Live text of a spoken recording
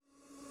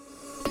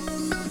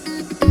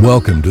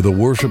Welcome to the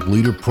Worship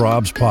Leader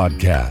Probs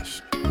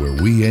podcast,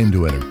 where we aim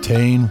to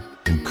entertain,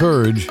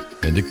 encourage,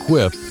 and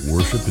equip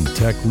worship and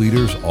tech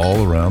leaders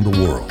all around the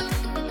world.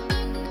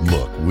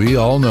 Look, we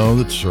all know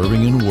that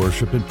serving in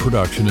worship and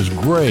production is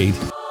great,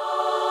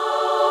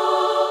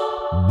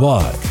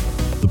 but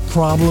the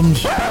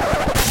problems,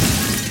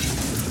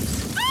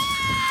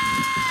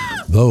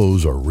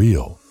 those are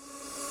real.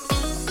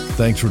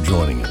 Thanks for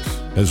joining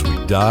us as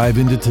we dive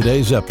into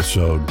today's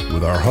episode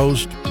with our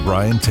host,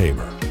 Brian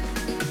Tabor.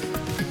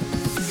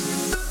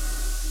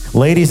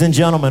 Ladies and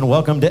gentlemen,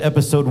 welcome to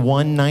episode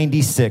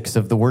 196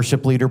 of the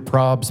Worship Leader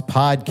Probs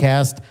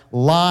podcast,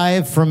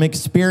 live from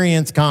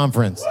Experience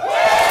Conference.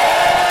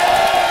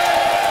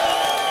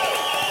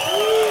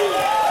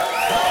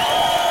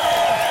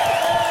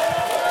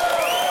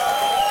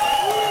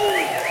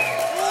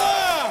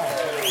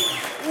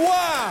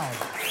 Wow.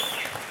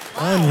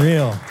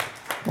 Unreal.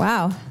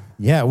 Wow.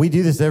 Yeah, we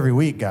do this every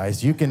week,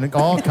 guys. You can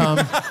all come.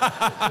 You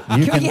Can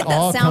we get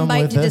that come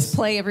soundbite with to us. just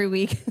play every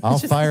week? I'll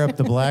fire up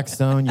the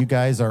Blackstone. You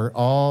guys are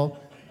all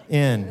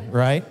in,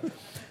 right?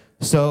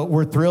 So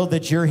we're thrilled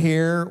that you're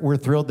here. We're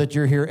thrilled that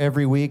you're here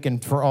every week.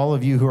 And for all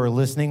of you who are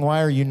listening,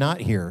 why are you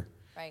not here?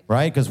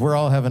 Right? Because we're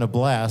all having a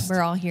blast. We're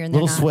all here and a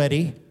little they're not.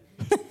 sweaty.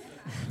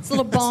 It's a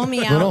little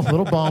balmy out.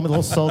 little balmy, a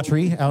little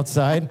sultry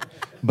outside.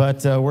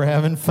 But we're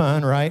having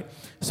fun, right?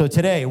 So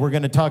today we're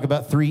going to talk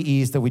about 3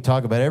 E's that we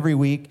talk about every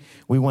week.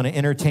 We want to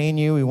entertain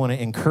you, we want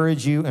to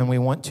encourage you, and we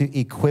want to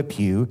equip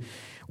you.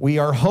 We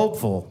are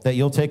hopeful that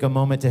you'll take a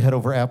moment to head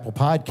over Apple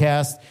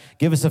Podcasts,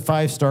 give us a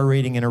 5-star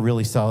rating and a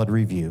really solid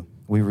review.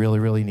 We really,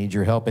 really need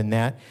your help in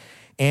that.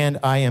 And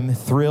I am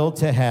thrilled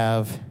to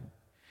have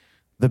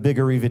the big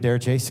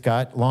Arrivederci,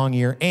 Scott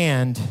Longear,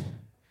 and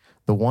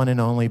the one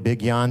and only big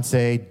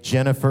Yonsei,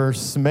 Jennifer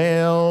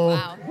Smale.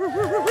 Wow.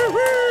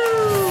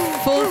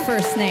 Full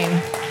first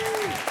name.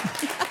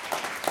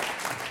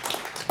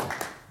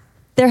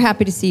 They're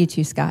happy to see you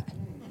too, Scott.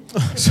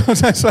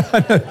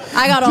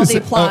 I got all the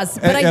applause,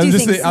 but I do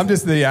think... I'm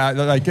just the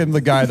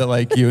guy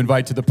that you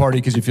invite to the party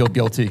because you feel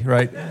guilty,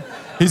 right?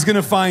 He's going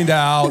to find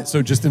out,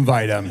 so just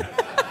invite him,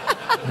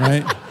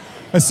 right?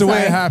 That's the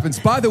way it happens.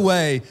 By the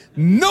way,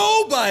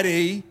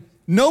 nobody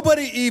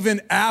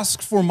even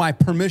asked for my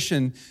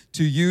permission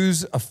to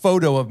use a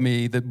photo of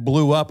me that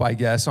blew up, I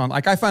guess, on,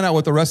 I found out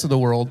what the rest of the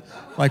world,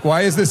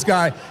 why is this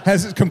guy,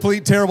 has a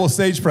complete terrible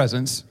stage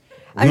presence?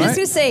 I'm just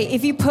going to say,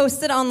 if you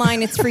post it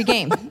online, it's free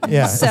game.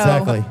 Yeah, so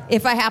exactly.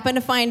 If I happen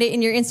to find it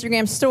in your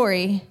Instagram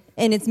story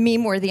and it's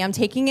meme-worthy, I'm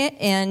taking it,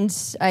 and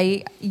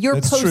your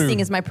That's posting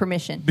true. is my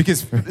permission.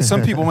 Because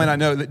some people might not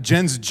know that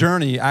Jen's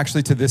journey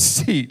actually to this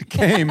seat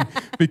came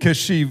because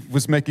she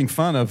was making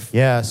fun of...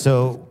 Yeah,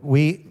 so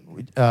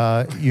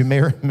you may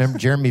remember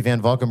Jeremy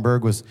Van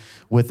Valkenburg was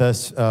with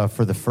us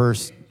for the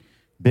first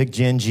Big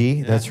Gen G.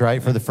 Yeah. That's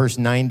right, for the first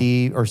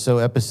 90 or so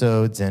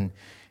episodes, and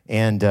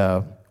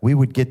we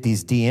would get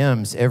these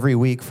DMs every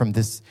week from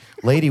this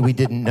lady we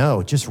didn't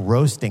know, just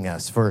roasting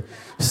us for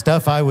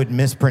stuff I would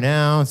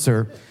mispronounce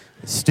or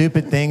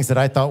stupid things that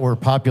I thought were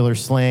popular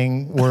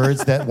slang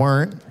words that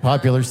weren't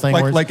popular slang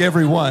words. Like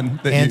everyone.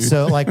 And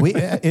so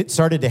it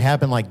started to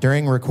happen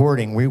during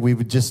recording. We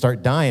would just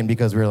start dying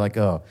because we were like,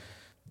 oh,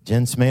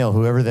 Jen Smale,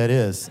 whoever that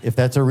is, if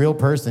that's a real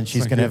person,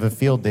 she's going to have a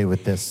field day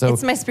with this. So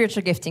it's my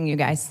spiritual gifting, you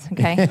guys,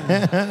 okay?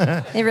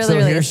 It really, so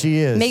really here is. she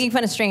is. Making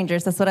fun of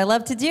strangers, that's what I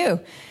love to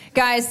do.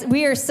 Guys,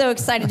 we are so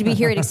excited to be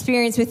here at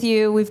Experience with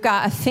you. We've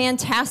got a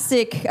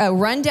fantastic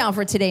rundown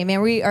for today,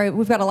 man.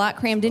 We've got a lot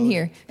crammed in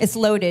here. It's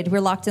loaded. We're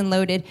locked and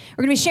loaded.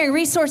 We're going to be sharing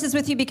resources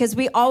with you because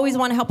we always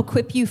want to help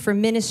equip you for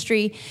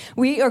ministry.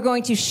 We are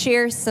going to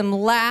share some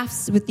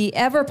laughs with the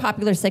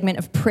ever-popular segment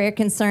of prayer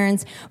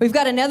concerns. We've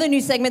got another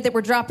new segment that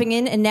we're dropping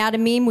in,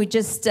 Anatomy. We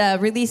just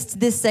released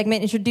this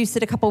segment, introduced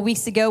it a couple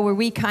weeks ago, where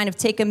we kind of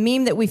take a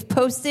meme that we've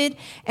posted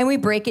and we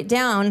break it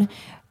down.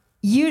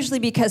 Usually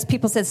because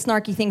people said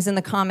snarky things in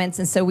the comments,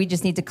 and so we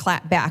just need to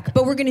clap back.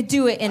 But we're going to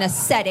do it in a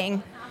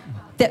setting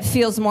that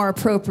feels more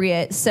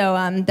appropriate. So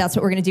that's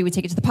what we're going to do. We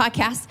take it to the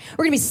podcast.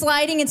 We're going to be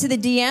sliding into the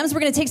DMs.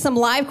 We're going to take some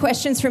live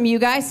questions from you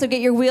guys, so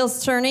get your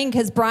wheels turning,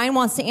 because Brian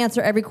wants to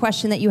answer every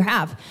question that you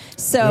have.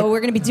 So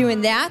we're going to be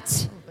doing that. I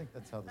don't think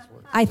that's how this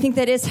works. I think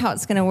that is how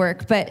it's going to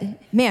work. But,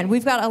 man,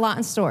 we've got a lot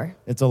in store.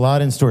 It's a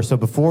lot in store. So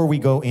before we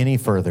go any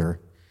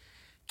further,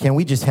 can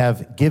we just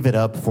give it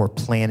up for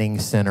Planning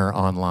Center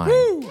Online?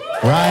 Woo!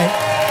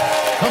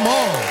 Right? Come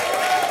on.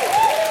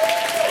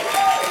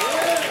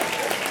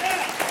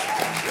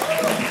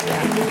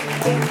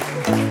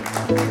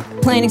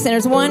 Planning Center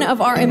is one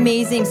of our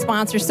amazing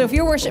sponsors. So if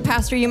you're a worship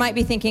pastor, you might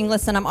be thinking,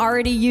 listen, I'm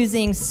already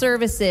using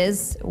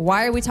services.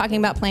 Why are we talking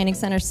about Planning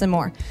Center some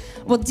more?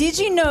 Well, did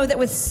you know that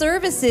with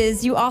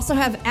services, you also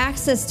have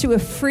access to a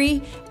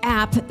free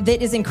app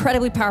that is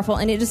incredibly powerful,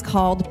 and it is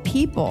called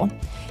People.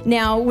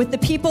 Now, with the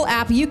People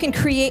app, you can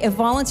create a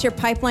volunteer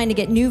pipeline to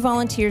get new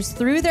volunteers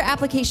through their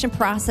application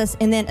process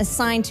and then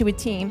assign to a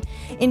team.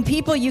 In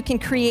People, you can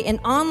create an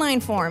online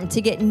form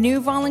to get new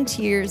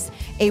volunteers,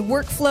 a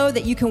workflow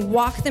that you can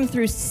walk them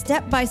through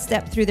step by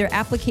step through their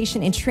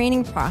application and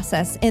training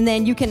process, and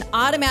then you can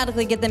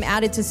automatically get them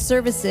added to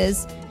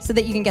services so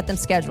that you can get them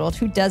scheduled.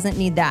 Who doesn't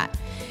need that?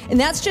 And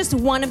that's just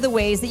one of the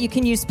ways that you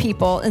can use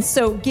People. And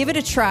so give it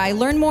a try.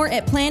 Learn more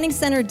at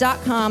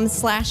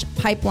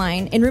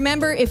planningcenter.com/pipeline. And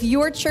remember, if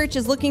your church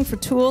is looking for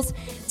tools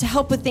to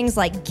help with things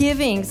like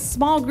giving,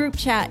 small group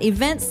chat,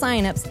 event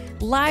signups,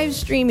 live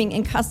streaming,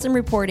 and custom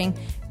reporting,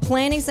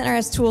 Planning Center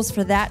has tools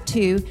for that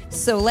too.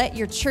 So let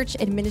your church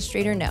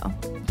administrator know.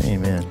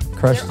 Amen.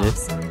 Crushed They're it.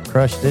 awesome.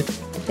 Crushed it.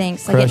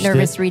 Thanks. I Crushed get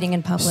nervous it. reading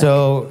in public.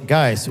 So,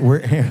 guys,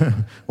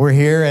 we're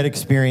here at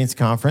Experience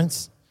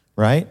Conference,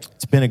 right?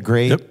 It's been a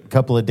great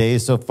couple of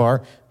days so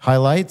far.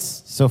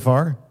 Highlights so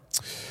far?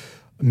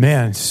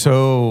 Man,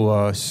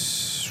 so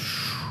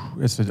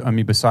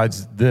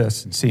besides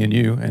this and seeing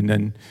you, and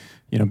then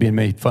being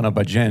made fun of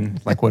by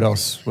Jen, like what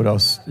else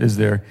is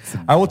there?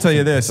 I will tell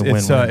you this: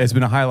 it's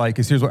been a highlight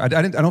because here's what I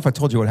don't know if I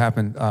told you what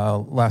happened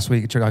last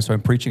week at church. So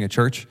I'm preaching at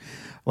church.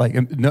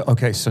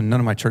 So none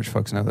of my church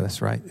folks know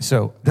this, right?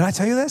 So did I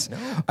tell you this?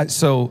 No.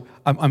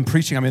 I'm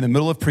preaching. I'm in the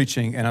middle of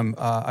preaching, and I'm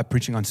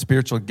preaching on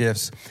spiritual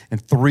gifts.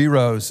 And 3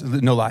 rows,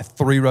 no lie,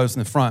 3 rows in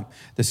the front.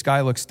 This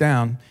guy looks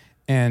down,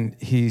 and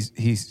he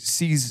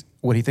sees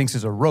what he thinks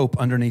is a rope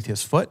underneath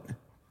his foot.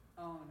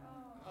 Oh no!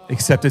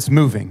 Except it's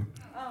moving.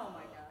 Oh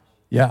my gosh!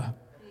 Yeah.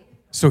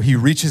 So he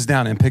reaches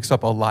down and picks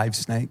up a live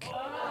snake.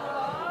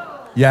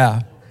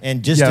 Yeah.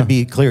 And just to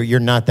be clear, you're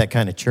not that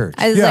kind of church.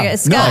 I was like,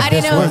 Scott, No, I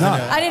didn't know. we're not.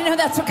 I didn't know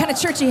that's what kind of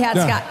church he had,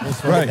 Scott.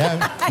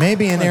 Right.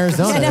 Maybe in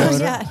Arizona.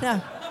 No.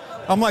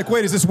 I'm like,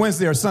 wait, is this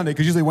Wednesday or Sunday?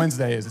 Because usually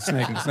Wednesday is a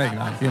snake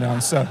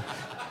night,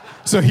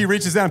 So he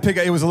reaches down and picks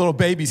it. It was a little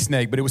baby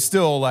snake, but it was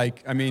still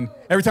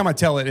every time I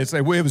tell it, it's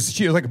like, it was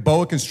like a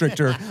boa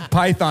constrictor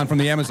python from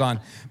the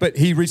Amazon. But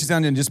he reaches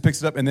down and just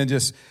picks it up and then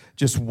just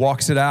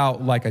walks it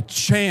out like a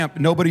champ.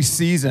 Nobody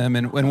sees him.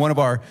 And one of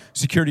our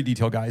security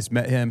detail guys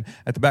met him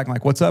at the back. I'm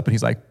like, what's up? And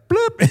he's like,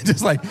 bloop. And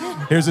just like,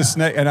 here's a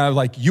snake. And I was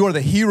like, you are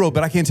the hero,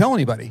 but I can't tell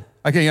anybody.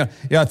 I can't,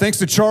 thanks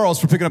to Charles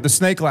for picking up the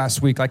snake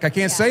last week. Like, I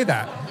can't say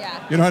that.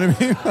 Yeah. You know what I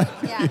mean?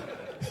 Yeah.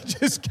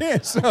 Just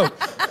can't.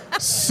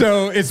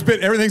 So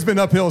everything's been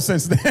uphill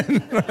since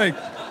then.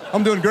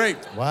 I'm doing great.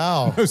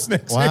 Wow. No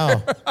snakes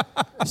Wow.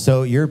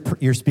 So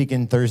you're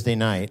speaking Thursday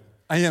night.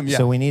 I am, yeah.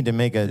 So we need to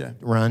make a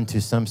run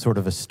to some sort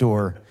of a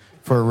store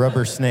for a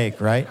rubber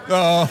snake, right?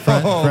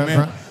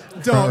 Man.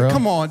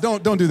 Come on.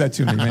 Don't do that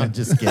to me, man. I'm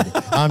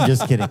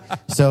just kidding.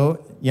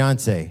 So,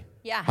 Yancey,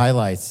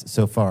 highlights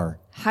so far.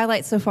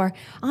 Highlights so far.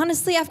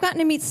 Honestly, I've gotten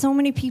to meet so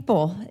many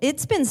people.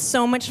 It's been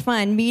so much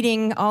fun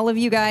meeting all of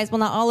you guys. Well,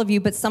 not all of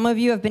you, but some of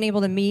you I've been able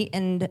to meet,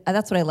 and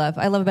that's what I love.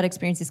 I love about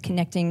experiences,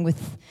 connecting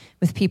with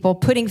people,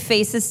 putting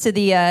faces to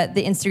the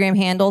Instagram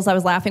handles. I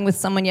was laughing with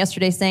someone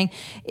yesterday saying,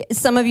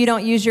 some of you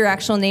don't use your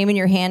actual name in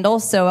your handle,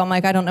 so I'm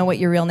like, I don't know what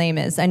your real name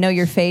is. I know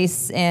your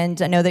face,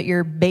 and I know that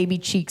you're Baby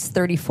Cheeks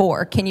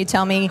 34. Can you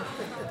tell me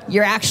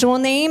your actual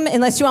name?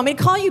 Unless you want me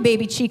to call you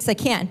Baby Cheeks, I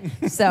can.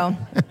 So,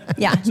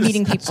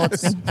 meeting people.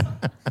 It's been...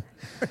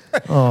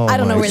 I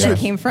don't know where that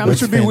came from.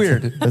 Which would be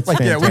weird. That's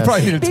we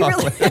probably need to talk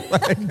about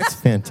it. It's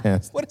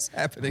fantastic. What is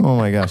happening? Oh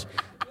my gosh.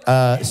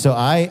 So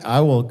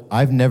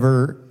I've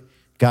never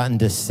gotten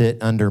to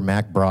sit under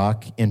Mac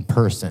Brock in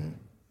person,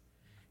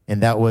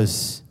 and that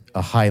was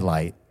a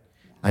highlight.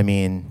 I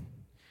mean,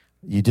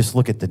 you just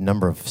look at the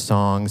number of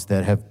songs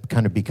that have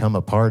kind of become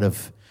a part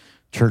of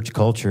church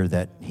culture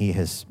that he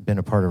has been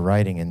a part of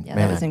writing, and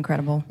that was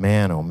incredible.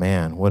 Man, oh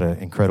man, what an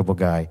incredible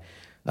guy.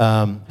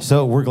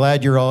 So we're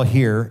glad you're all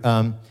here.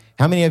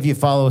 How many of you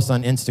follow us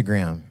on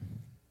Instagram?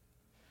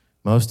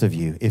 Most of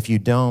you. If you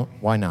don't,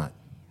 why not?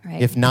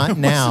 Right. If not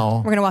now,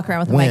 we're going to walk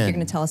around with the mic. You're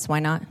going to tell us why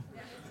not.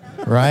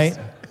 Right?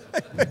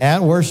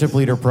 At Worship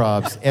Leader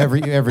Probs,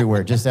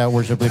 everywhere. Just at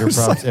Worship Leader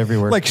Probs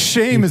everywhere. Like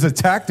shame is a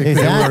tactic.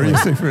 Exactly.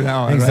 That we're for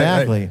now on,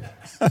 exactly.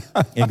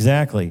 Right?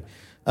 Exactly.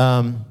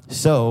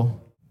 So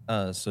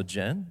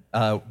Jen,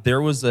 there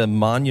was a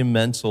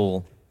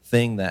monumental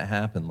thing that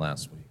happened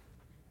last week.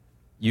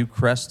 You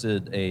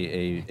crested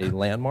a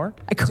landmark.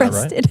 I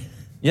crested. Right?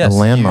 Yes. A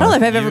landmark. I don't know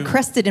if I've ever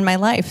crested in my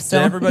life. So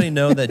did everybody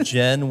know that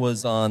Jen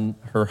was on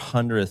her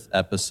 100th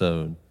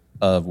episode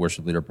of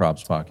Worship Leader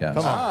Probs podcast?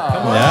 Come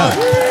on. Yeah.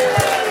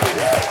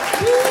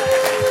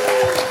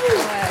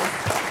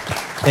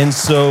 And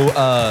so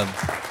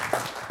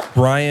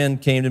Brian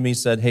came to me,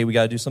 said, hey, we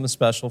got to do something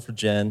special for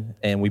Jen.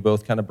 And we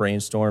both kind of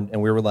brainstormed.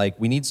 And we were like,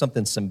 we need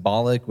something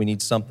symbolic. We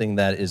need something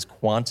that is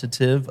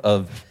quantitative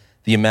of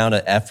the amount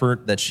of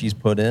effort that she's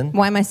put in.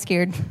 Why am I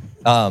scared?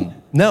 No,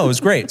 it was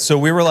great. So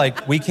we were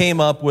like, we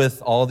came up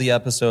with all the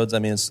episodes. I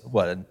mean, it's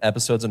an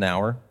episode's an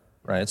hour,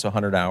 right? So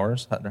 100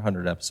 hours,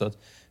 100 episodes.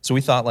 So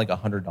we thought like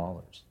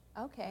 $100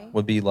 Okay.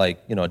 would be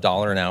like,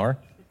 $1 an hour.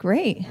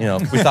 Great. We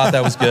thought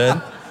that was good.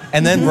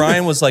 And then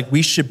Brian was like,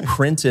 we should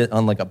print it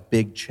on like a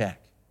big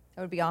check.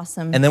 That would be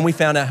awesome. And then we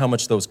found out how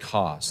much those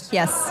cost.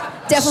 Yes,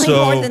 definitely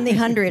more than the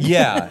 100.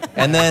 Yeah,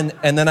 and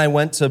then I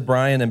went to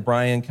Brian, and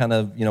Brian kind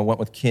of went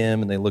with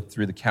Kim, and they looked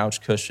through the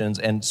couch cushions,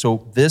 and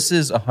so this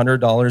is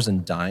 $100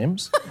 in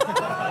dimes.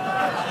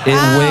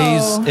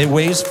 It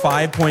weighs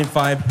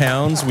 5.5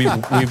 pounds.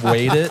 We've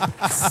weighed it.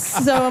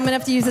 So I'm gonna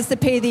have to use this to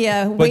pay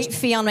the weight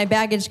fee on my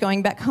baggage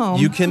going back home.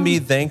 You can be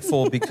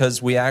thankful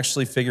because we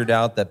actually figured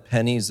out that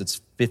pennies,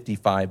 it's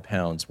 55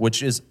 pounds,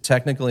 which is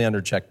technically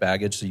under checked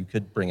baggage, so you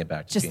could bring it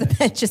back to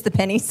Phoenix. Just the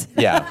pennies.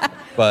 Yeah,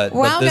 but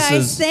wow, this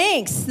guys,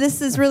 thanks.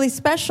 This is really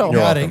special.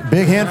 Got it.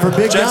 Big hand for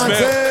Big Johnson.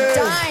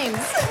 Dimes.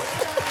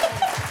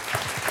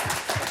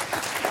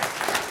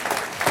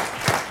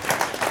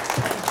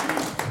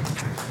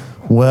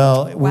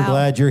 Well, we're Wow.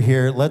 glad you're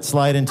here. Let's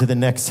slide into the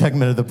next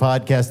segment of the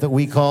podcast that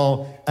we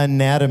call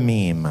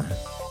Anatomeme.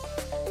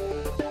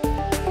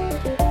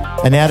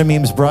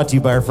 Anatomeme is brought to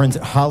you by our friends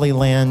at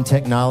Hollyland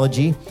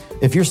Technology.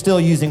 If you're still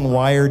using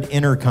wired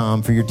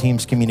intercom for your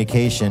team's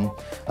communication,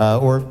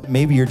 or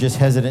maybe you're just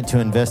hesitant to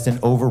invest in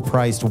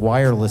overpriced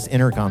wireless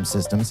intercom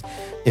systems,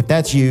 if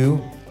that's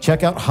you,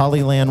 check out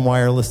Hollyland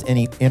Wireless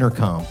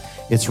Intercom.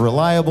 It's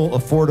reliable,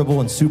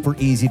 affordable, and super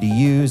easy to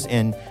use.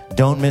 And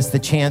don't miss the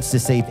chance to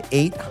save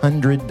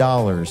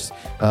 $800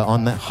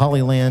 on the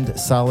Hollyland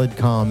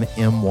SolidComm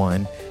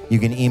M1. You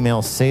can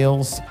email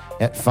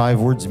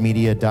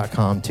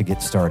sales@fivewordsmedia.com to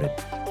get started.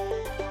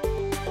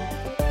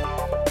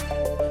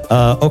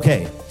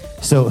 Okay,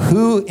 so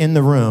who in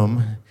the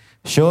room,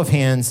 show of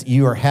hands,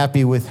 you are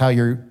happy with how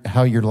your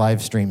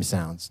live stream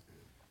sounds?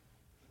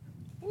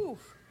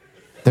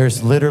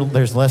 There's less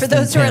For than 10.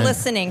 those who are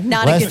listening,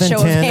 not a good show of Less than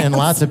 10, hands. and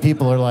lots of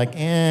people are like,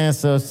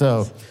 so. It's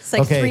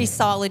like okay. 3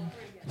 solid.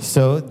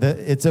 So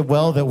it's a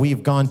well that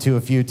we've gone to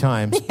a few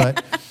times,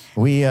 but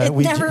we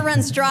Never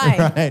runs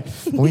dry. Right.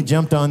 We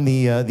jumped on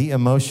the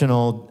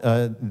emotional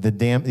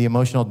the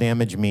emotional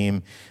damage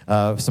meme.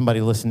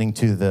 Somebody listening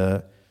to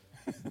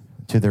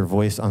their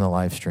voice on the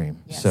live stream.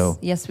 Yes. So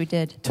yes, we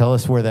did. tell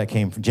us where that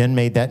came from. Jen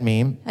made that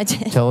meme. I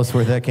did. Tell us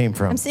where that came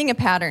from. I'm seeing a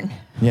pattern.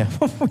 Yeah.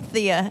 With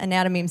the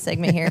Anatomeme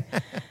segment here.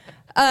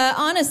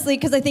 Honestly,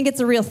 because I think it's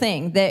a real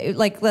thing that,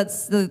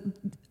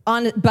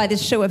 by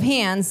this show of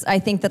hands, I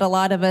think that a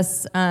lot of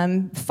us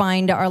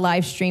find our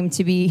live stream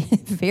to be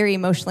very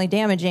emotionally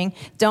damaging.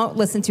 Don't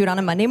listen to it on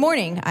a Monday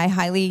morning. I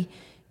highly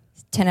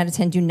 10 out of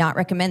 10 do not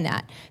recommend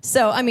that.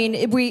 So, I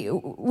mean, we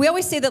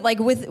always say that, like,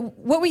 with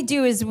what we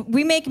do is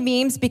we make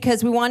memes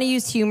because we want to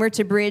use humor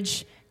to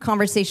bridge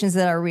conversations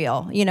that are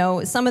real.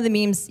 Some of the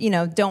memes,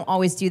 don't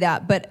always do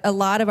that, but a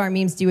lot of our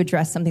memes do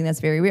address something that's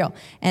very real.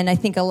 And I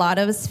think a lot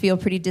of us feel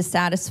pretty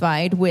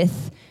dissatisfied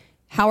with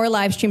how our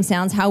live stream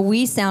sounds, how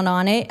we sound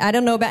on it. I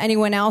don't know about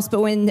anyone else, but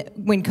when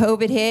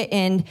COVID hit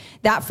and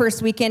that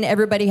first weekend,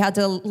 everybody had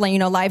to,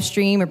 live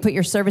stream or put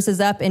your services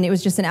up, and it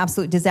was just an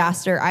absolute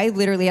disaster. I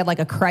literally had like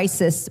a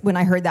crisis when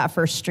I heard that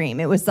first stream.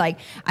 It was like,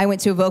 I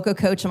went to a vocal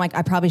coach. I'm like,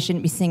 I probably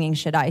shouldn't be singing,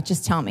 should I?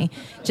 Just tell me,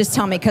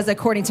 because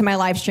according to my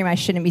live stream, I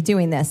shouldn't be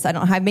doing this.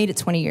 I've made it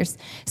 20 years.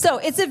 So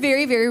it's a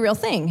very, very real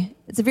thing.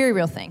 It's a very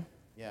real thing.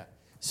 Yeah.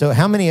 So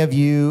how many of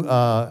you,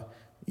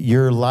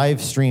 your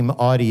live stream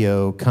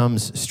audio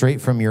comes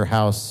straight from your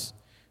house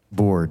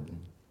board?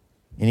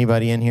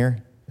 Anybody in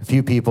here? A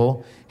few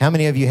people. How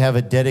many of you have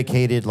a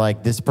dedicated,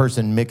 this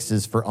person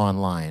mixes for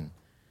online?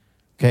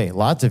 Okay,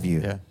 lots of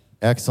you. Yeah.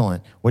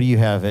 Excellent. What do you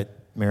have at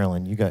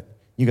Maryland? You got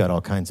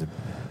all kinds of.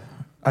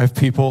 I have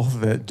people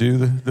that do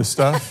the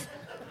stuff.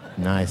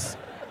 Nice.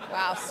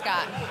 Wow,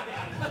 Scott.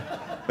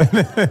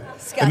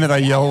 And then I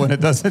yell when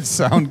it doesn't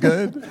sound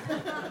good.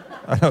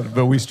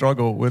 But we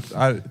struggle with,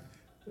 can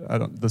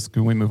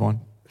we move on?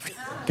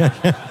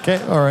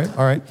 Okay, all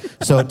right.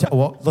 So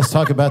let's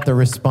talk about the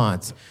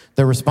response.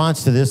 The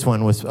response to this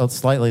one was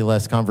slightly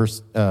less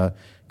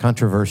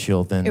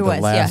controversial than the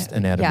last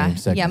Anatomeme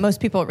segment. Yeah, most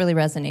people it really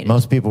resonated.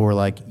 Most people were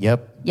like,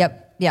 yep.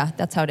 Yeah,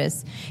 that's how it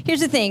is.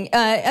 Here's the thing.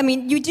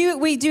 We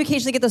do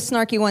occasionally get those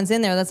snarky ones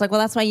in there. That's like, well,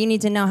 that's why you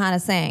need to know how to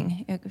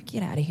sing.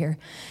 Get out of here.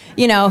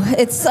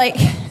 It's like,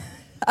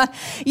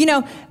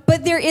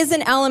 but there is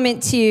an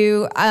element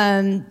to,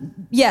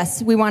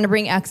 yes, we want to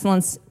bring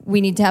excellence. We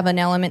need to have an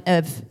element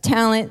of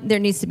talent. There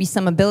needs to be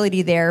some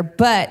ability there,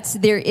 but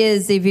there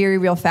is a very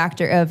real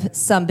factor of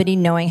somebody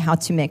knowing how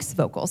to mix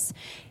vocals.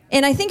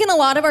 And I think in a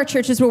lot of our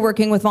churches, we're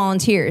working with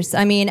volunteers.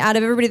 I mean, out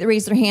of everybody that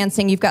raised their hand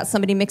saying you've got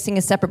somebody mixing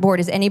a separate board,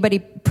 is anybody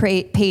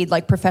paid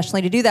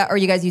professionally to do that? Or are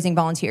you guys using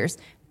volunteers?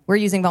 We're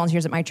using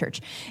volunteers at my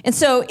church. And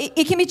so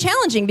it can be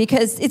challenging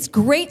because it's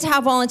great to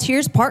have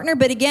volunteers partner,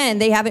 but again,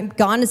 they haven't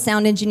gone to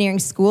sound engineering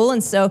school.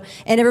 And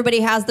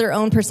everybody has their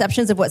own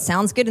perceptions of what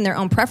sounds good and their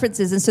own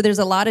preferences. And so there's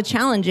a lot of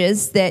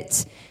challenges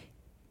that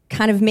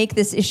kind of make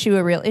this issue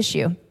a real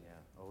issue. Yeah.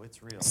 Oh,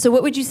 it's real. So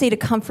what would you say to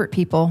comfort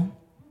people?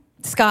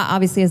 Scott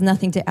obviously has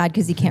nothing to add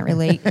because he can't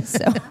relate.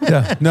 So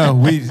yeah, no,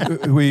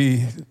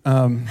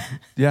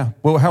 yeah.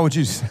 Well, how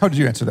did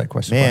you answer that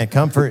question? Man,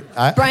 comfort.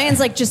 Brian's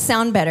like, just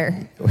sound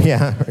better.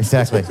 Yeah,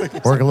 exactly.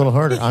 Work a little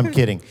harder. I'm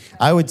kidding.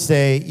 I would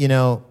say,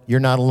 you're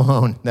not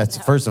alone. That's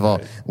first of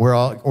all, we're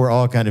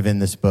all kind of in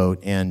this boat,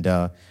 and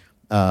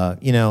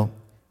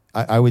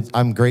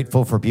I'm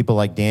grateful for people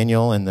like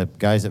Daniel and the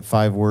guys at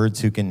 5 Words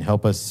who can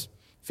help us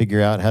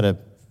figure out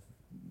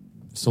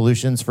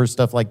solutions for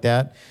stuff like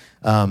that.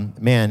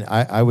 Man,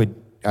 I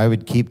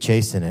would keep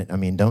chasing it. I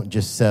mean, don't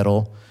just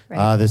settle.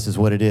 Right. This is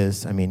what it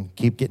is. I mean,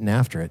 keep getting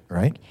after it,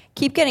 right?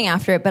 Keep getting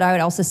after it, but I would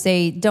also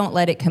say don't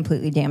let it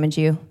completely damage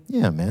you.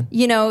 Yeah, man.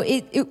 You know,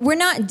 we're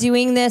not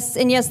doing this,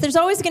 and yes, there's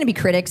always going to be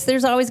critics.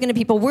 There's always going to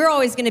be people. We're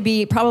always going to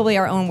be probably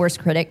our own worst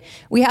critic.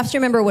 We have to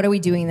remember, what are we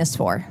doing this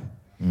for?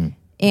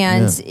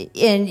 And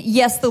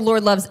yes, the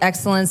Lord loves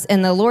excellence,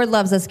 and the Lord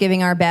loves us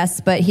giving our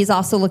best, but he's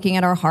also looking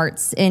at our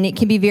hearts. And it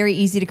can be very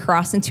easy to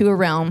cross into a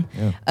realm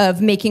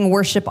of making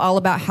worship all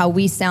about how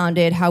we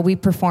sounded, how we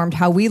performed,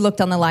 how we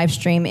looked on the live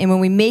stream. And when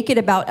we make it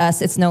about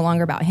us, it's no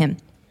longer about him.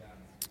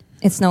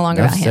 It's no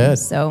longer about him.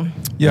 So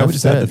yeah, we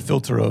just had the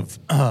filter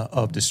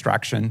of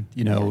distraction,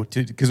 you know,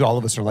 because all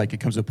of us are like,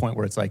 it comes to a point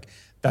where it's like,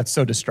 that's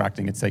so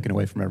distracting, it's taken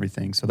away from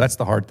everything. So that's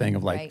the hard thing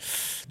of like,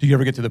 do you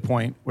ever get to the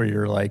point where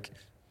you're like,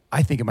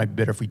 I think it might be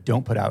better if we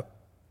don't put out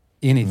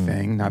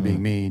anything, not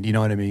being mean. You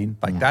know what I mean?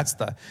 Like that's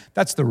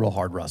the real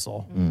hard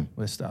wrestle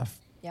with stuff.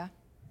 Yeah.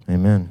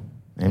 Amen.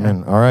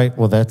 Amen. All right.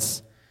 Well,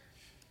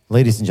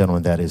 ladies and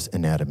gentlemen, that is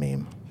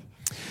Anatomy.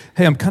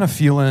 Hey, I'm kind of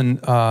feeling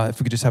if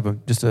we could just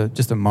have just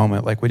a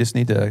moment, like we just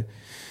need to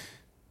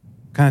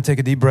kind of take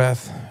a deep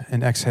breath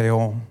and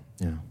exhale.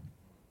 Yeah.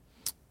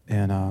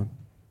 And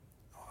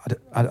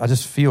I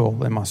just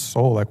feel in my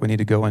soul like we need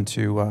to go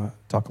into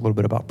talk a little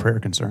bit about prayer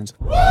concerns.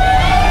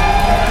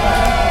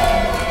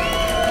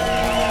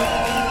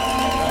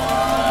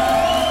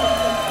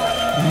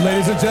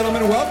 Ladies and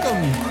gentlemen,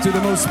 welcome to the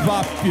most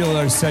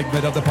popular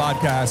segment of the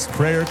podcast,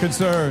 Prayer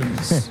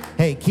Concerns.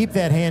 Hey, keep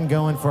that hand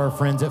going for our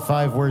friends at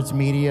 5 Words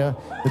Media,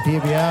 the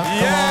PBL.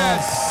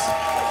 Yes!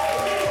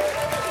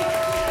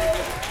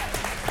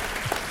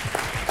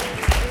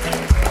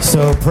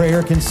 So,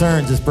 Prayer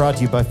Concerns is brought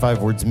to you by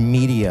 5 Words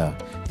Media,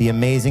 the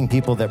amazing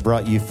people that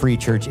brought you Free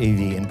Church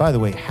AV. And by the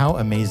way, how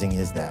amazing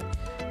is that?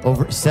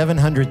 Over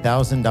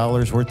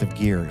 $700,000 worth of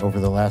gear over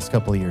the last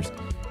couple of years.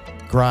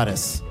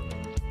 Gratis.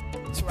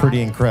 It's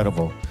pretty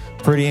incredible.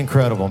 Pretty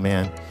incredible,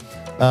 man.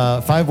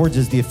 5 Words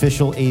is the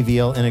official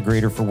AVL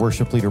integrator for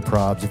Worship Leader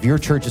Probs. If your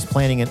church is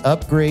planning an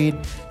upgrade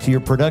to your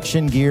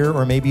production gear,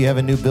 or maybe you have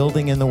a new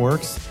building in the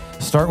works,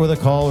 start with a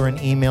call or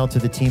an email to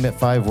the team at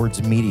 5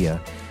 Words Media.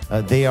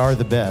 They are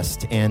the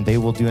best, and they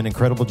will do an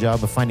incredible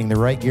job of finding the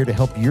right gear to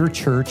help your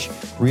church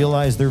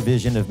realize their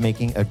vision of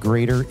making a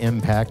greater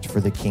impact for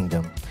the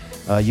kingdom.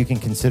 You can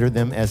consider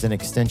them as an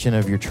extension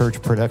of your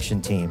church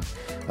production team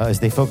as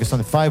they focus on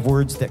the 5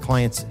 words that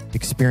clients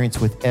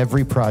experience with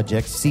every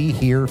project: see,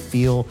 hear,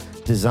 feel,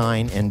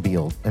 design, and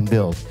build.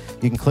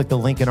 You can click the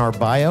link in our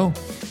bio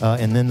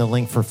and then the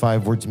link for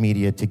 5 Words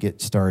Media to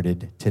get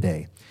started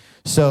today.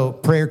 So,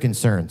 prayer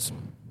concerns.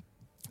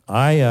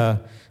 I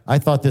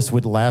thought this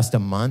would last a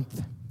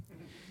month,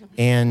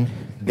 and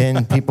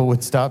then people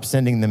would stop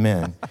sending them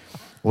in.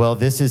 Well,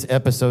 this is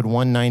episode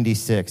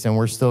 196, and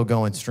we're still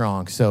going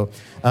strong. So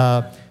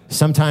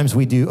sometimes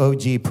we do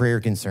OG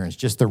prayer concerns,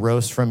 just the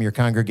roast from your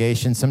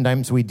congregation.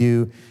 Sometimes we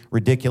do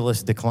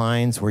ridiculous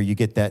declines, where you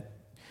get that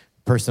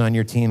person on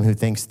your team who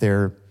thinks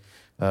they're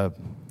a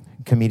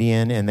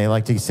comedian, and they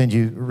like to send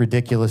you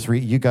ridiculous.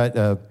 You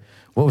got,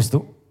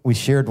 we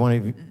shared one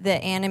of you.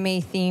 The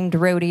anime-themed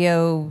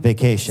rodeo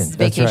vacation.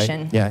 That's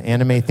right. Yeah,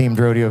 anime-themed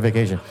rodeo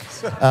vacation.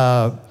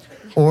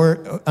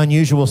 Or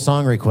unusual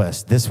song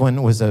requests. This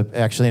one was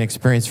actually an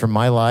experience from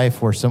my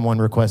life where someone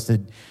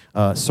requested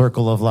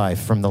Circle of Life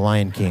from The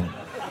Lion King.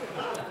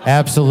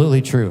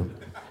 Absolutely true.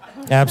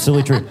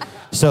 Absolutely true.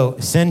 So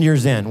send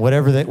yours in,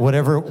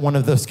 whatever one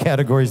of those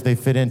categories they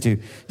fit into.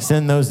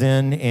 Send those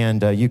in,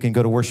 and you can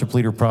go to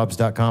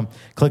worshipleaderprobs.com,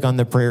 click on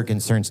the prayer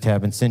concerns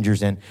tab, and send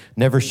yours in.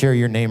 Never share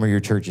your name or your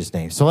church's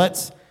name. So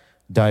let's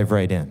dive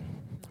right in.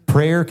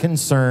 Prayer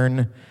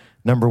concern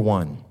number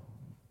 1.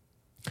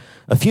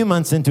 A few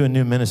months into a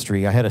new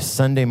ministry, I had a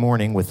Sunday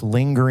morning with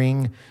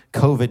lingering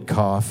COVID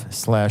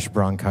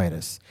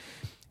cough/bronchitis.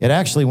 It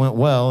actually went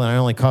well, and I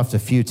only coughed a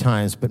few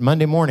times. But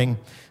Monday morning,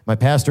 my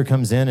pastor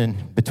comes in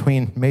and,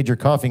 between major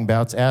coughing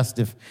bouts, asked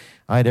if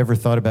I'd ever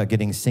thought about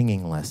getting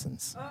singing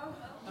lessons.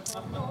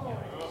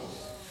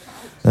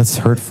 That's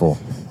hurtful,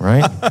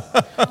 right?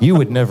 You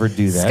would never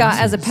do that. Scott,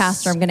 as a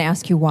pastor, I'm going to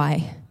ask you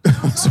why.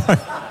 Sorry.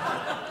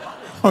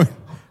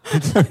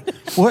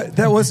 What?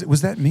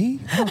 Was that me?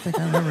 I don't think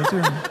I remember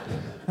doing that.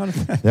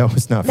 That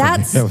was not from me.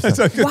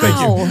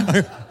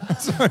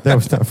 That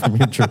was not from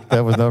your church.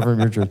 That was not from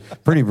your church.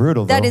 Pretty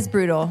brutal, though. That is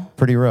brutal.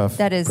 Pretty rough.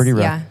 That is, pretty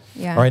rough.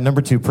 Yeah. All right,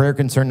 number 2, prayer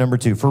concern number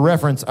 2. For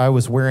reference, I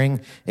was wearing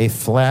a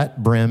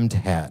flat-brimmed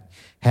hat.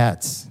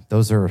 Hats,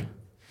 those are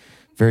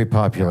very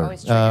popular.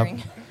 Always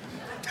triggering.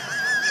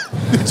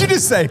 Did you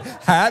just say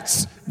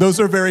hats?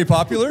 Those are very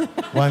popular?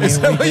 Well, I mean, is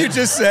that what you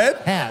just said?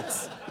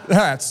 Hats.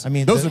 Hats. I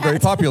mean, those are very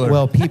popular.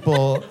 Well,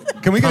 people.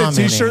 Can we get a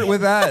T-shirt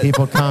with that?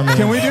 People comment.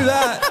 Can we do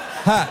that?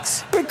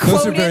 Hats.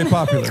 Those are very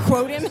popular.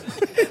 Quote him.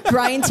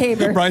 Brian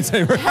Tabor. Brian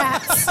Tabor.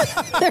 Hats.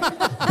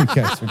 You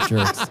guys are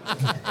jerks.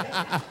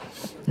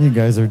 You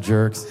guys are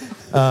jerks.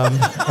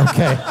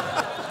 Okay.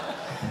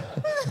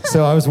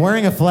 So I was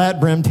wearing a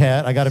flat-brimmed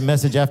hat. I got a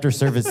message after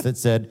service that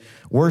said,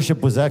 "Worship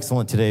was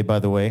excellent today, by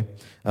the way,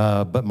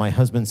 but my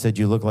husband said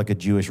you look like a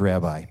Jewish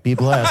rabbi. Be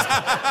blessed."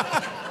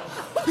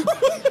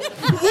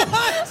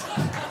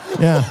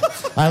 Yeah,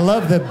 I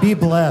love the "be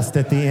blessed"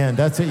 at the end.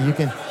 That's it. You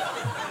can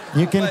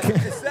you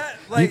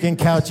can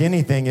couch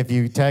anything if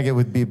you tag it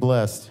with "be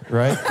blessed,"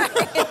 right?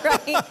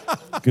 Right.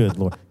 Good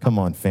Lord. Come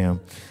on, fam.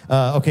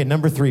 Okay,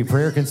 number 3,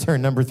 prayer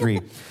concern number 3.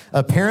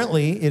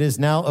 Apparently, it is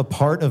now a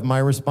part of my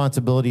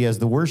responsibility as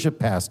the worship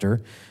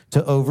pastor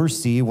to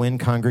oversee when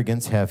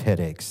congregants have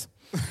headaches.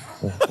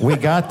 We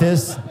got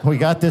this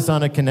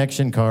on a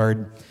connection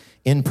card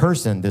in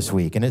person this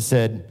week, and it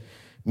said,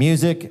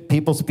 "Music,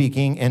 people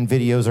speaking, and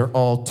videos are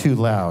all too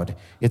loud.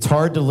 It's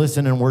hard to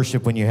listen and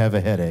worship when you have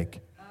a headache."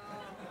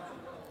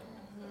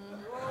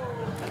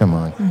 Come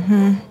on.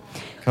 Mm-hmm.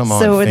 Come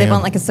on, so fam. they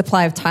want like a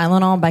supply of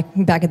Tylenol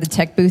back at the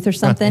tech booth or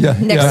something? Yeah.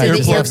 Next Yeah, to the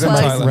earplugs and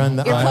earplugs. Tylenol. Run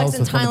the Earplugs aisles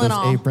and with one of those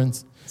Tylenol.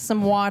 aprons.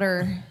 Some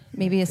water,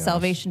 maybe a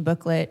salvation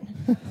booklet.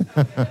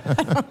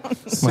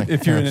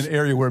 If you're in an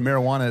area where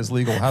marijuana is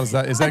legal, is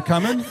that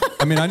coming?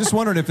 I mean, I just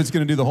wondered if it's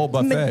going to do the whole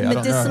buffet. I don't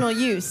know. Medicinal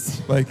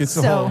use. Like it's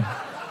the So- whole.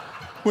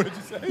 What did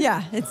you say?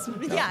 Yeah,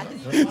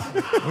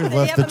 We've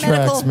left the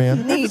tracks,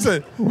 man. It's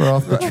a- We're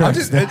off the I'm tracks.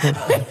 just,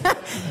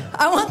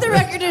 I want the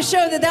record to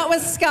show that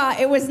was Scott.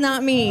 It was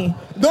not me.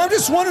 no, I'm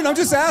just wondering. I'm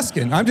just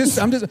asking. I'm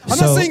So-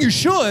 not saying you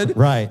should.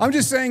 Right. I'm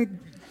just saying.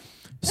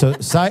 So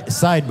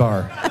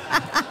sidebar.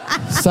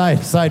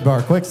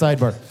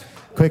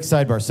 Quick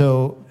sidebar.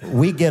 So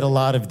we get a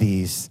lot of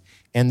these,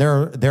 and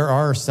there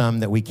are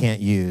some that we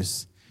can't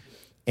use.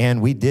 And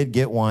we did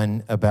get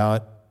one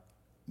about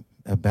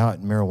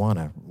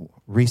marijuana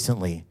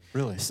recently.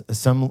 Really?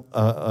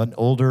 An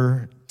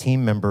older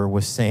team member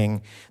was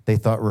saying they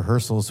thought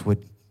rehearsals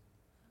would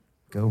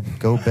go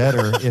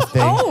better if they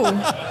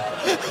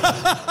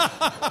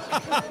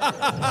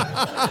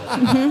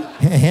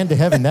hand to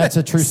heaven. That's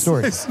a true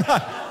story.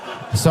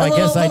 So I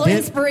guess I little did.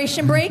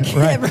 inspiration break.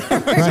 Right.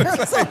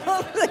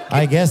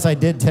 I guess I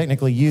did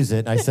technically use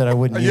it. I said I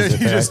wouldn't Yeah, use it.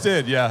 you but just I-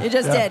 did. Yeah. You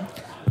just did.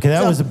 Okay,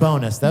 that So- was a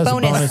bonus. That was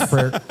Bonus.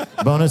 a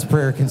bonus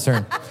prayer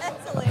concern.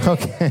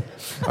 Okay.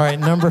 All right,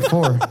 number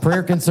 4.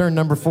 Prayer concern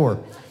number 4.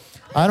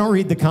 I don't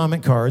read the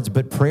comment cards,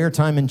 but prayer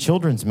time in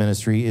children's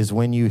ministry is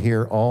when you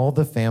hear all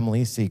the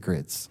family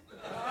secrets.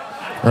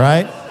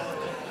 Right?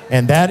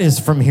 And that is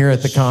from here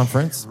at the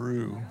conference.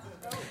 True.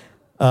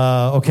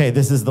 Okay,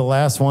 this is the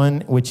last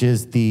one, which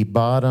is the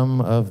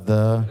bottom of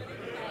the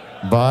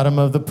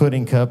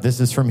pudding cup. This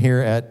is from here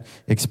at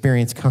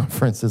Experience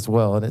Conference as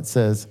well. And it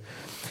says,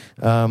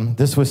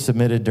 this was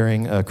submitted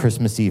during a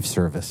Christmas Eve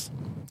service.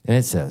 And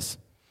it says,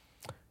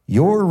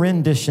 "Your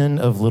rendition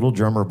of Little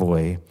Drummer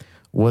Boy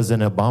was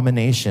an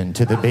abomination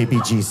to the baby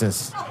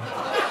Jesus."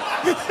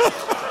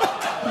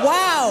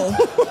 Wow.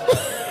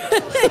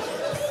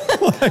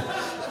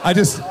 I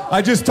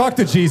just talked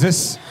to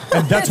Jesus,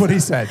 and that's what he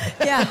said.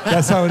 Yeah.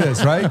 That's how it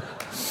is, right?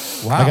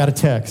 Wow. I got a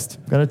text.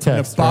 An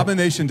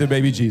abomination to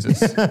baby Jesus.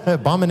 That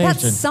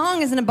Abomination.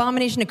 song is an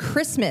abomination to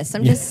Christmas.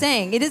 I'm just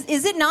saying.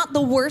 Is it not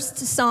the worst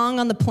song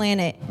on the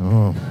planet?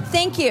 Oh.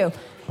 Thank you.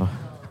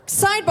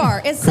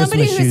 Sidebar, as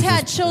somebody Christmas who's shoes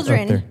had is up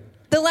children, there.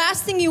 the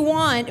last thing you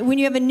want when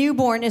you have a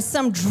newborn is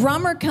some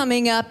drummer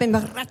coming up and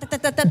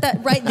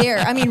right there.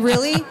 I mean,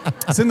 really?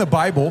 It's in the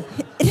Bible.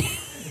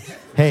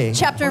 Hey,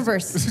 Chapter and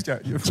verse. Yeah,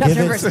 you-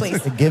 Chapter and verse,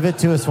 please. give it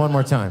to us one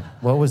more time.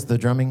 What was the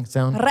drumming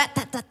sound?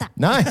 Rat-tat-tat-tat.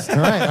 Nice. All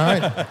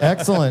right.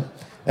 Excellent.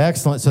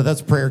 So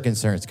that's prayer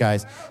concerns,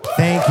 guys.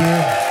 Thank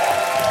you.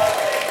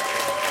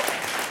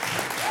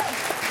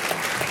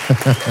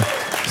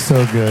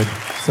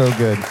 So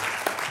good.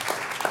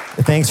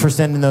 Thanks for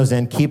sending those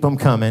in. Keep them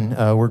coming.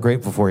 We're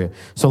grateful for you.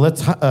 So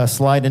let's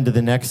slide into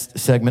the next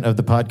segment of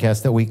the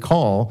podcast that we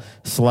call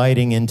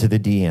Sliding into the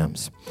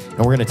DMs. And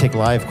we're going to take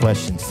live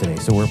questions today.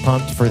 So we're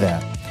pumped for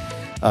that.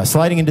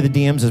 Sliding into the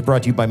DMs is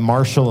brought to you by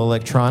Marshall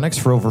Electronics.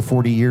 For over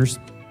 40 years,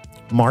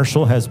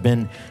 Marshall has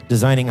been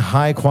designing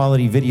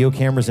high-quality video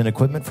cameras and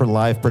equipment for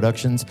live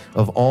productions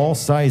of all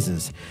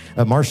sizes.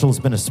 Marshall has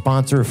been a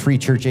sponsor of Free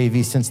Church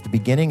AV since the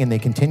beginning, and they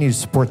continue to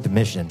support the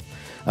mission.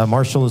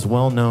 Marshall is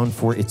well known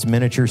for its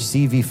miniature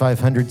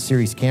CV500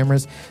 series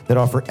cameras that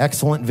offer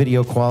excellent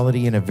video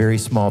quality in a very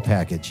small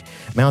package.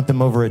 Mount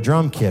them over a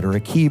drum kit or a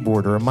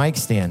keyboard or a mic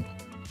stand.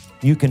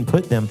 You can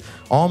put them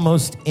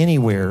almost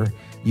anywhere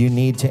you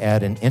need to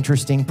add an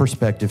interesting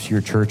perspective to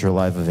your church or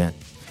live event,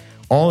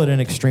 all at an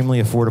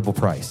extremely affordable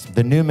price.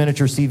 The new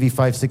miniature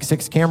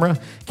CV566 camera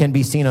can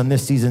be seen on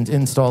this season's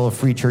install of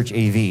Free Church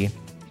AV,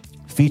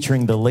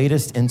 featuring the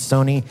latest in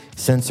Sony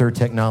sensor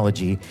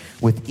technology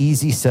with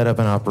easy setup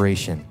and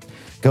operation.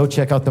 Go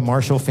check out the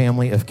Marshall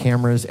family of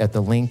cameras at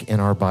the link in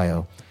our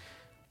bio.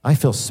 I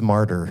feel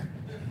smarter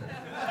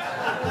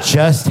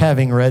just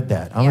having read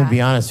that. I'm going to be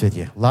honest with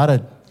you. A lot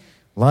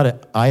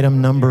of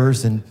item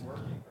numbers and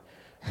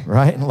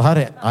right, a lot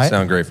of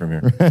Sound great from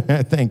here.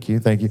 Thank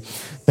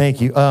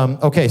you.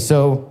 Okay,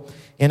 so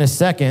in a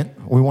second,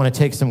 we want to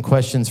take some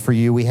questions for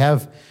you. We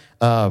have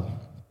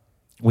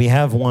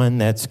one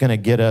that's going to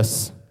get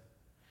us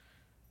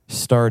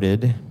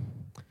started.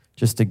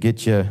 just to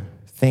get you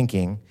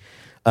thinking.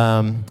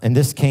 And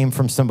this came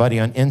from somebody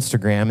on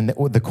Instagram,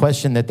 and the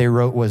question that they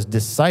wrote was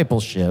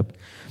discipleship.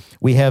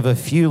 We have a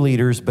few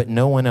leaders, but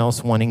no one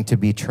else wanting to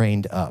be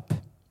trained up.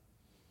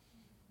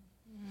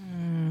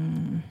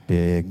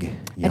 Big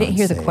I didn't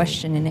hear the Yonsei.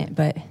 question in it,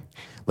 but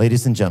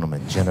Ladies and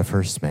gentlemen,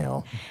 Jennifer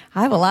Smale.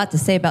 I have a lot to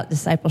say about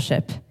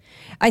discipleship.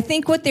 I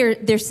think what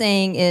they're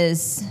saying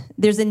is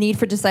there's a need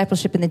for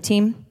discipleship in the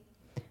team.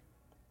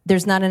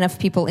 There's not enough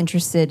people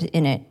interested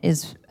in it,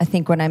 is I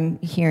think what I'm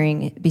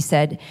hearing be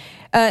said.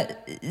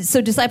 So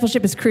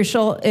discipleship is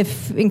crucial.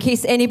 If, in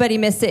case anybody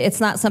missed it,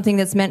 it's not something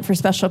that's meant for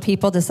special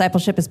people.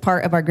 Discipleship is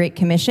part of our Great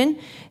Commission.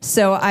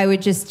 So I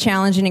would just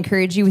challenge and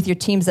encourage you with your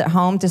teams at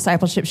home.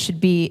 Discipleship should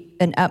be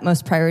an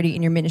utmost priority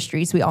in your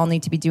ministries. We all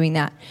need to be doing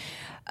that.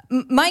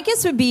 My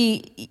guess would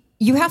be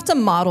you have to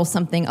model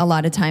something a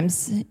lot of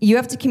times. You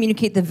have to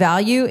communicate the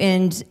value,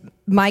 and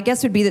my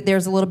guess would be that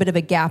there's a little bit of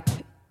a gap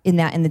in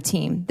that in the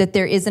team, that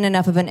there isn't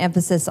enough of an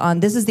emphasis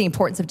on this is the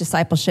importance of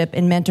discipleship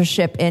and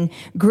mentorship and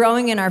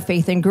growing in our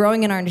faith and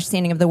growing in our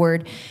understanding of the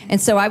word. And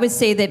so I would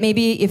say that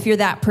maybe if you're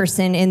that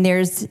person and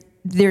there's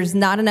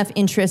not enough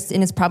interest,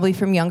 and it's probably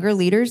from younger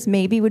leaders,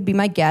 maybe would be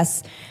my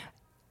guess.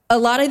 A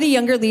lot of the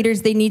younger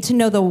leaders, they need to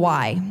know the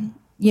why.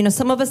 You know,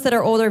 some of us that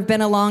are older have been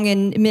along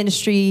in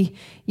ministry,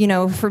 you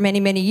know, for many,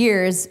 many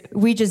years.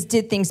 We just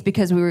did things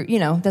because we were, you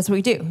know, that's what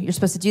we do. You're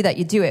supposed to do that,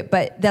 you do it.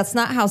 But that's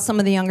not how some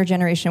of the younger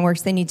generation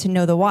works. They need to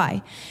know the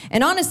why.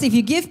 And honestly, if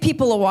you give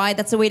people a why,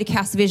 that's a way to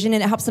cast vision,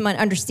 and it helps them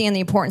understand the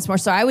importance more.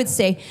 So I would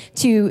say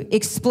to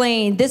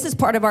explain, this is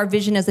part of our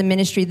vision as a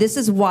ministry. This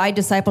is why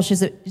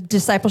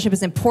discipleship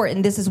is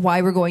important. This is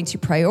why we're going to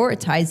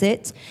prioritize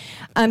it.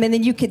 And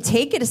then you could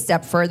take it a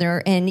step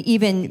further and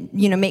even,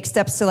 you know, make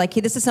steps to like,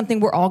 hey, this is something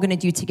we're all going to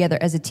do together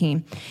as a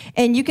team.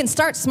 And you can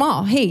start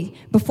small. Hey,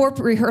 before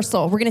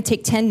rehearsal, we're going to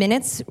take 10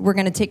 minutes. We're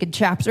going to take a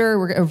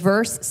chapter, a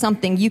verse,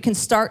 something. You can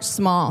start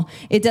small.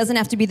 It doesn't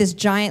have to be this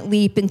giant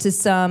leap into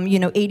some, you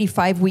know,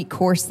 85-week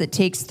course that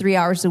takes 3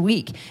 hours a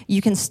week.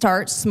 You can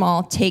start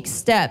small, take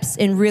steps,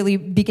 and really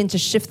begin to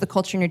shift the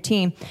culture in your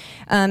team.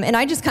 And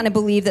I just kind of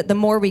believe that the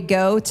more we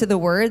go to the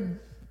word,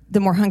 the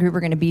more hungry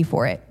we're going to be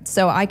for it.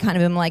 So I kind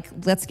of am like,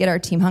 let's get our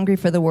team hungry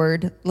for the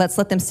word. Let's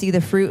let them see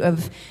the fruit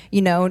of,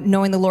 you know,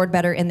 knowing the Lord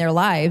better in their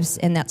lives.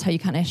 And that's how you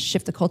kind of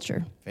shift the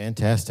culture.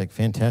 Fantastic.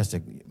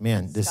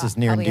 Man, this is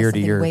near and Probably dear has to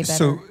something your way better.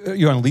 So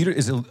you're on leader.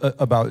 Is it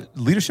about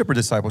leadership or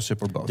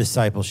discipleship or both?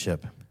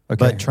 discipleship, Okay.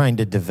 but trying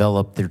to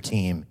develop their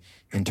team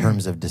in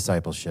terms of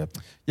discipleship.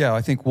 Yeah,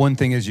 I think one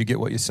thing is you get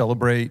what you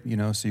celebrate, you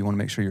know, so you want to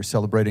make sure you're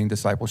celebrating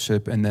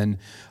discipleship. And then,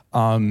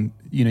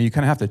 you know, you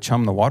kind of have to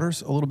chum the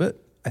waters a little bit,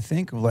 I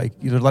think. Like,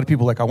 you know, a lot of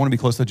people like, I want to be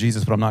close to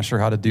Jesus, but I'm not sure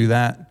how to do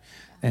that.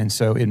 And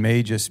so it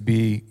may just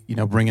be, you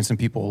know, bringing some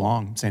people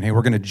along, saying, hey,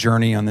 we're going to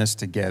journey on this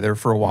together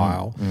for a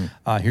while.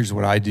 Here's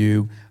what I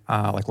do.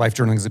 Like life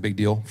journaling is a big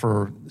deal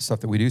for stuff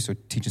that we do, so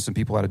teaching some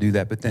people how to do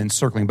that. But then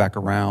circling back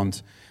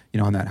around, you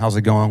know, on that, how's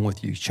it going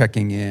with you,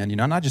 checking in, you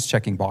know, not just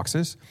checking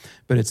boxes,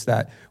 but it's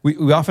that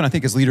we often, I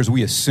think as leaders,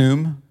 we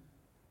assume,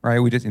 right?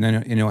 We just, you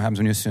know what happens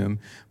when you assume,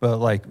 but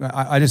like,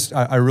 I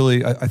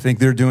think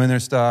they're doing their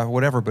stuff,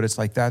 whatever, but it's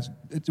like that,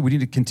 we need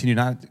to continue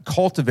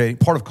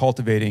part of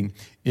cultivating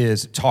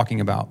is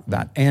talking about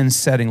that and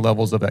setting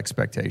levels of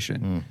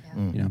expectation.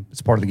 You know,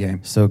 it's part of the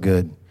game. So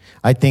good.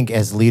 I think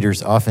as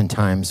leaders,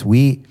 oftentimes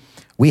we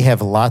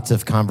have lots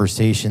of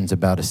conversations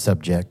about a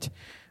subject,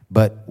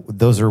 but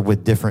those are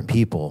with different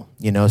people,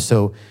 you know,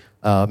 so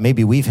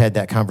maybe we've had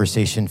that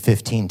conversation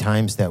 15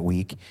 times that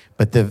week,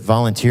 but the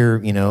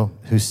volunteer, you know,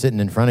 who's sitting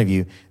in front of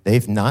you,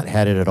 they've not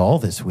had it at all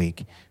this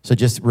week. So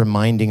just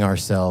reminding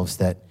ourselves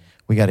that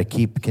we got to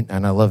keep,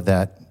 and I love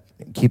that,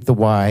 keep the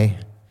why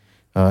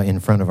in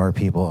front of our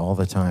people all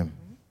the time.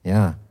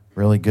 Yeah,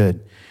 really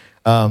good.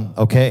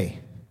 Okay,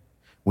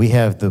 we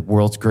have the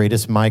world's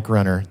greatest mic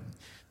runner,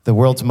 the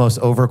world's most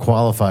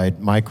overqualified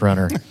mic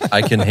runner.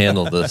 I can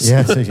handle this.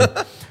 Yes.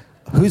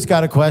 Who's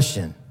got a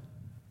question?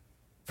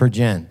 For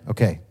Jen.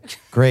 Okay,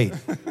 great.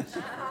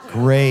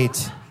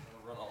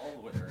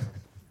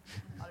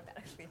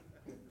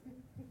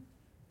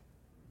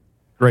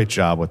 Great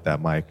job with that,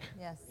 Mike.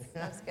 Yes,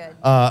 that's good.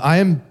 I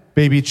am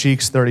Baby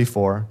Cheeks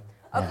 34,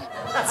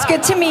 It's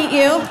good to meet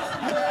you.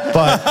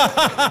 but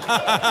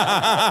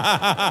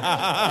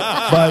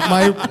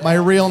my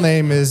real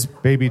name is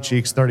Baby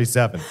Cheeks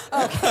 37.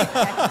 Okay.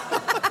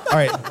 All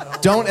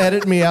right, don't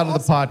edit me out of the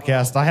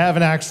podcast. I have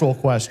an actual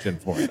question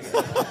for you.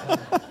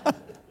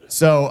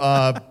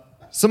 So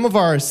some of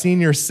our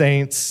senior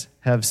saints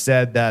have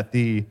said that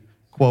the,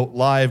 quote,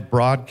 live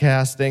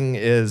broadcasting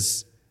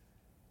is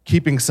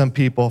keeping some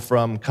people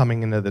from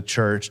coming into the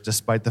church,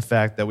 despite the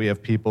fact that we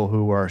have people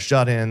who are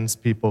shut-ins,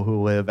 people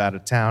who live out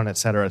of town, et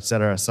cetera, et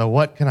cetera. So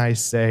what can I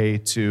say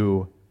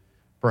to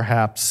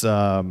perhaps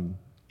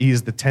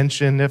ease the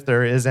tension, if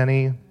there is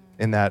any,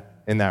 in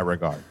that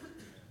regard?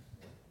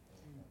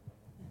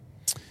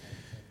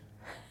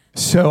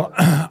 So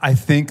I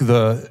think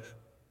we're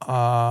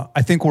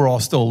all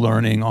still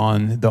learning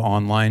on the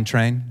online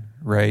train,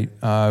 right?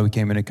 We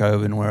came into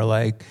COVID and we're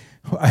like,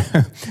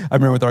 I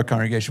remember with our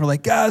congregation, we're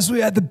like, guys, we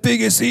had the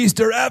biggest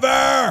Easter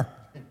ever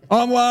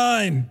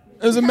online.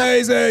 It was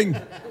amazing,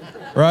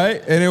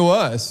 right? And it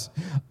was.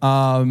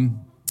 I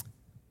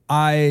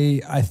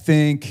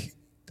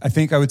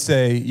think I would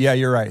say, yeah,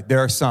 you're right. There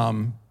are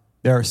some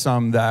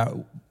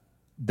that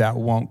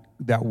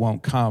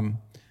won't come.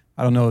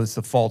 I don't know if it's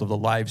the fault of the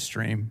live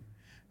stream.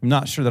 I'm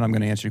not sure that I'm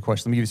going to answer your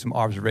question. Let me give you some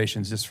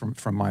observations just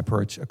from my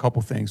perch. A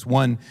couple things.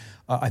 One,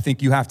 I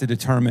think you have to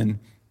determine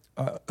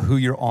who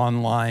your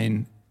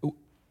online.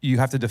 You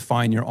have to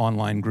define your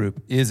online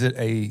group. Is it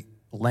a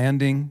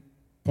landing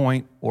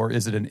point or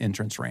is it an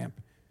entrance ramp?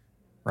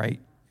 Right?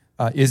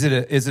 Is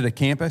it a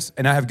campus?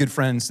 And I have good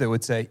friends that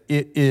would say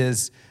it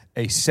is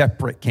a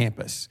separate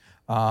campus.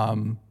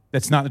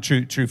 That's not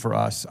true for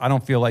us. I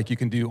don't feel like you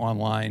can do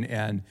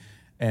online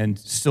and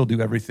still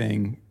do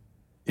everything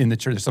in the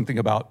church. There's something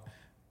about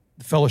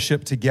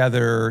fellowship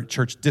together,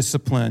 church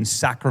discipline,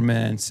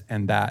 sacraments,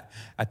 and that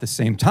at the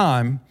same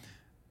time,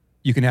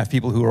 you can have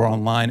people who are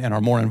online and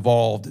are more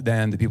involved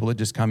than the people that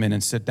just come in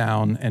and sit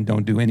down and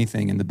don't do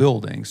anything in the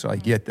building. So I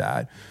get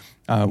that.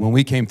 When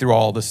we came through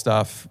all this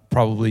stuff,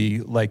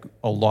 probably like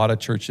a lot of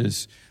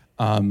churches,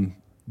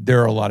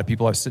 there are a lot of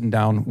people I was sitting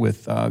down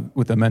with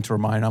a mentor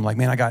of mine. I'm like,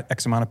 man, I got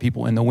X amount of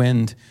people in the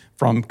wind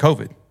from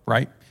COVID,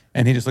 right?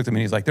 And he just looked at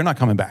me and he's like, they're not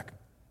coming back.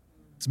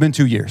 It's been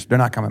 2 years. They're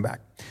not coming back.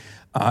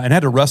 And I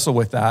had to wrestle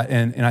with that.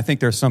 And I think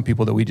there's some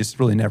people that we just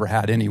really never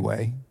had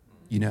anyway,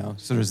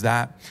 so there's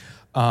that.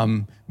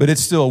 But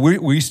it's still,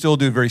 we still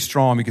do very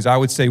strong because I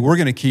would say we're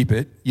going to keep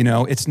it.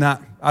 It's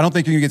not, I don't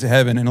think you're going to get to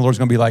heaven and the Lord's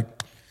going to be like,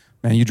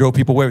 man, you drove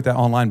people away with that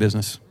online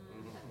business,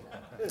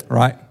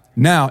 right?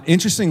 Now,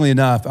 interestingly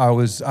enough, I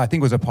think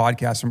it was a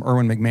podcast from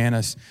Erwin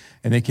McManus,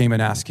 and they came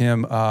and asked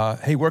him,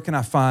 hey, where can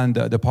I find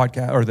the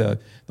podcast or the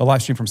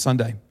live stream from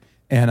Sunday?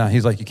 And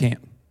he's like, you can't.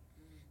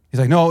 He's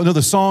like, no,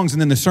 the songs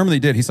and then the sermon they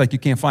did. He's like, you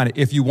can't find it.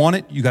 If you want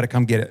it, you got to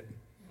come get it.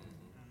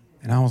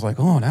 And I was like,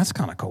 oh, that's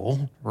kind of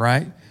cool,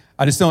 right?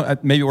 I just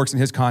don't, maybe it works in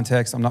his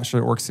context. I'm not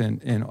sure it works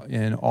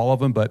in all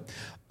of them, but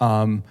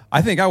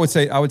I think I would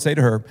say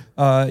to her,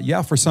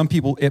 yeah, for some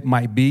people it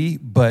might be,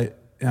 but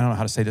I don't know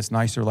how to say this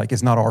nicer, like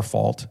it's not our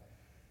fault.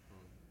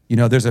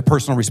 There's a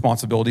personal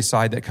responsibility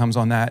side that comes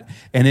on that,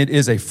 and it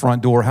is a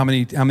front door. How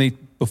many,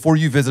 before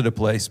you visit a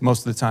place,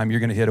 most of the time you're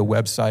going to hit a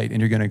website and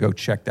you're going to go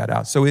check that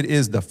out. So it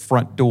is the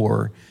front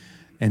door.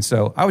 And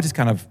so I would just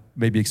kind of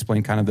maybe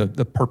explain kind of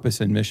the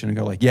purpose and mission and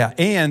go like, yeah,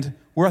 and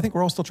I think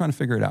we're all still trying to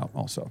figure it out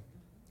also.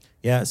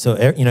 Yeah, so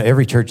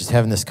every church is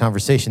having this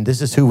conversation.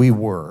 This is who we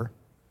were.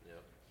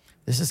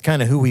 This is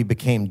kind of who we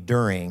became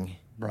during.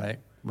 Right.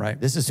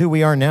 This is who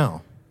we are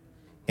now.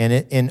 And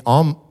in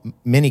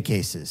many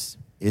cases,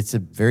 it's a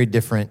very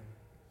different,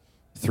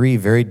 three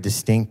very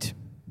distinct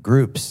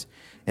groups.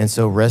 And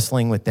so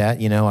wrestling with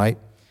that,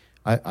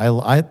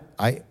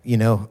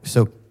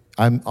 so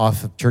I'm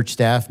off of church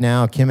staff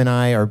now. Kim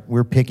and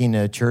we're picking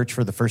a church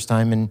for the first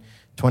time in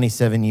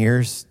 27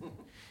 years.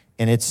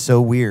 And it's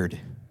so weird.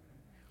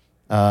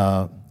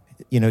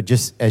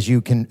 Just as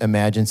you can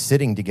imagine,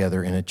 sitting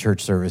together in a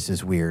church service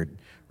is weird,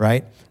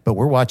 right? But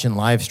we're watching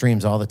live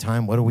streams all the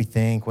time. What do we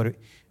think?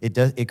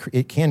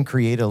 It can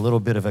create a little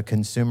bit of a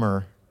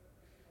consumer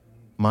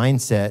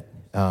mindset.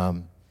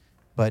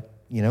 But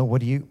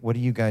what are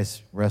you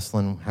guys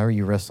wrestling? How are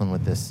you wrestling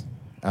with this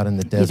out in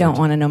the desert? You don't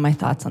want to know my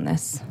thoughts on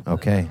this.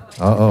 Okay.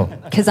 Uh-oh.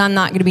 Because I'm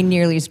not going to be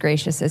nearly as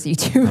gracious as you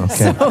two. Okay.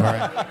 So. All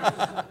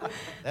right.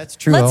 That's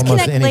true. Let's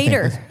almost connect anything.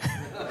 later.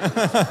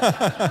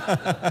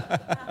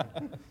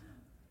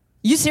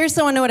 You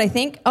seriously want to know what I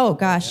think? Oh,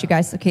 gosh, you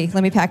guys. Okay,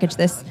 let me package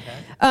this.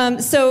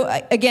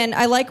 So, again,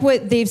 I like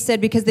what they've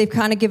said because they've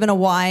kind of given a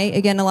why.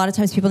 Again, a lot of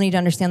times people need to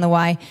understand the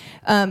why.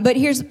 But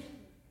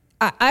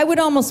I would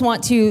almost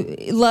want to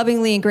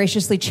lovingly and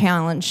graciously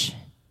challenge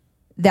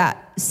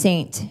that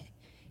saint.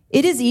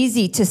 It is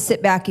easy to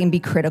sit back and be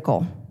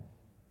critical.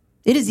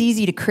 It is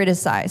easy to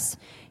criticize.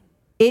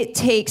 It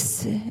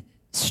takes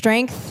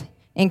strength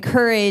and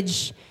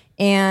courage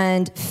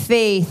and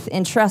faith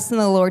and trust in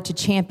the Lord to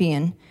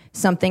champion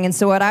something. And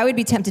so what I would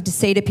be tempted to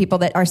say to people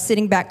that are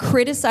sitting back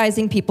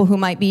criticizing people who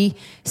might be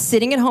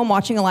sitting at home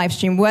watching a live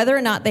stream, whether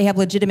or not they have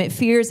legitimate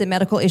fears and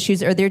medical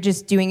issues, or they're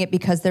just doing it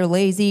because they're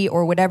lazy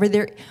or whatever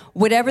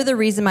the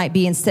reason might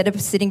be, instead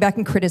of sitting back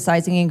and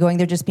criticizing and going,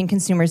 they're just being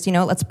consumers,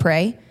 let's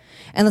pray.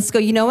 And let's go,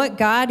 you know what,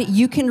 God,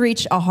 you can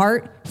reach a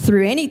heart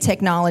through any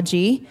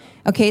technology.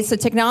 Okay, so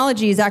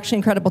technology is actually an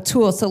incredible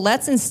tool. So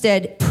let's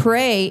instead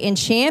pray and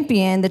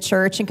champion the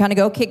church and kind of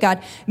go, okay,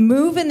 God,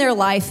 move in their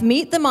life,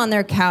 meet them on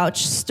their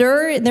couch,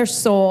 stir in their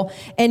soul,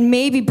 and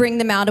maybe bring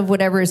them out of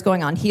whatever is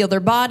going on. Heal their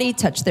body,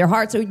 touch their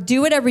heart. So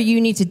do whatever you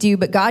need to do,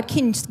 but God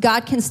can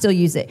still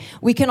use it.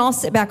 We can all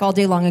sit back all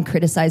day long and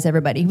criticize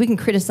everybody. We can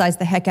criticize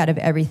the heck out of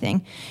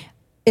everything.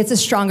 It's a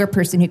stronger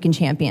person who can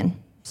champion.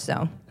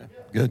 So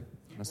good.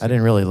 I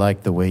didn't really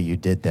like the way you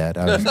did that.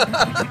 I was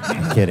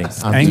kidding.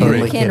 I'm Angry.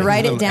 totally You can kidding.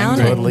 write it down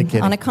Totally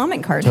kidding. on a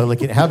comment card. Totally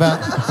kidding. How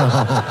about,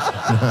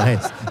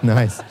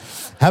 nice.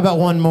 How about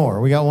one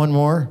more? We got one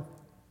more?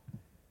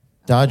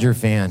 Dodger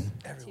fan.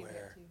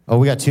 Everywhere. Oh,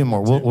 we got two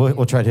more.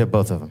 We'll try to hit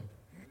both of them.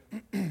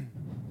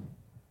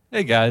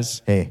 Hey,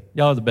 guys. Hey.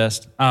 Y'all are the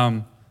best.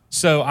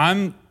 So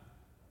I'm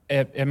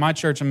at my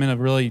church. I'm in a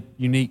really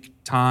unique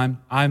time.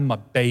 I'm a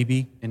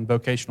baby in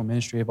vocational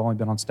ministry. I've only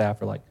been on staff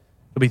for it'll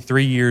be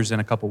 3 years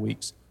in a couple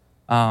weeks.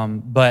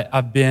 But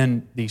I've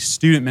been the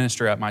student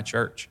minister at my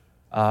church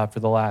for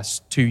the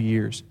last 2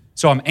 years.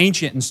 So I'm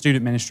ancient in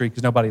student ministry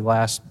because nobody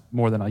lasts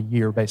more than a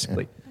year,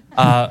 basically.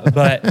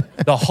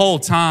 But the whole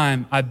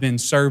time I've been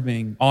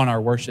serving on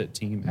our worship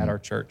team at our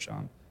church.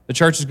 The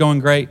church is going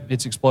great.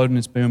 It's exploding.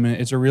 It's booming.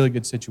 It's a really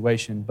good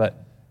situation.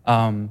 But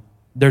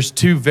there's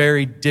two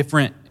very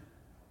different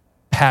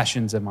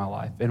passions in my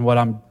life. And what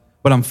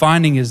I'm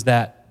finding is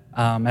that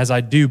as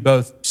I do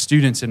both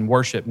students and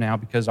worship now,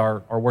 because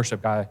our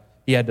worship guy,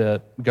 he had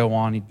to go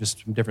on.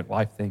 Some different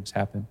life things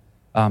happened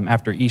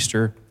after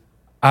Easter.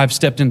 I've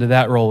stepped into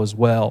that role as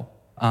well.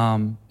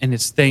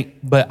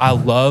 But I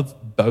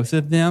love both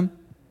of them,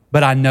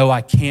 but I know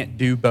I can't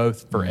do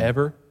both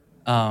forever.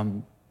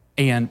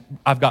 And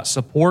I've got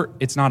support.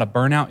 It's not a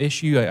burnout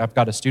issue. I've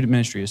got a student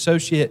ministry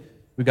associate.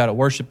 We've got a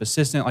worship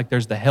assistant.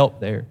 There's the help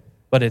there.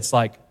 But it's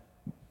what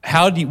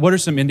are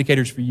some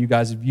indicators for you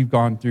guys if you've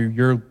gone through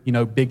your,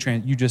 big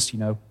you just,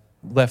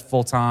 left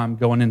full time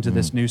going into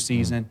this new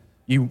season.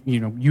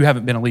 You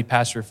haven't been a lead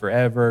pastor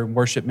forever,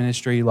 worship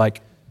ministry.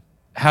 What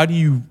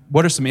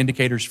are some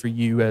indicators for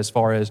you as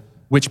far as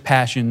which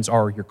passions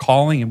are your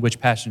calling and which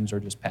passions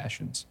are just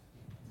passions?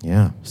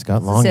 Yeah,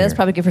 Scott Long. That's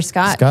probably good for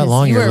Scott. Scott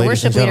Long, you were a ladies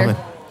worship and leader.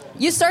 gentlemen.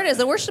 You started as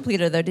a worship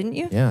leader, though, didn't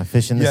you? Yeah,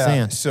 fish in the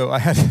sand. So I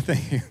had to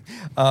think.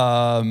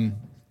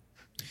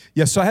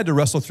 So I had to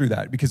wrestle through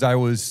that because I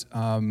was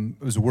a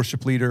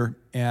worship leader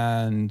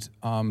and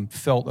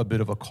felt a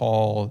bit of a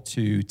call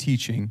to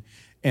teaching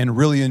and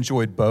really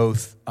enjoyed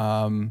both.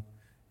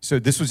 So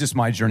this was just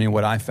my journey and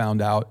what I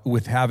found out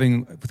with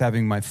having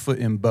my foot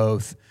in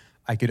both.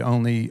 I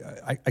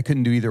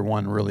couldn't do either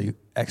one really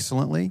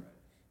excellently.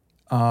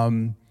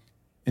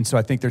 And so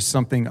I think there's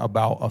something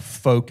about a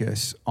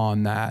focus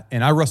on that.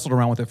 And I wrestled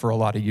around with it for a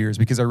lot of years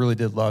because I really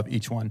did love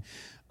each one.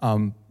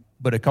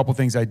 But a couple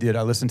things I did,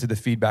 I listened to the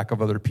feedback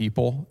of other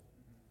people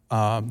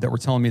that were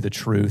telling me the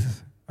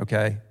truth,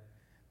 okay?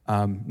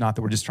 Not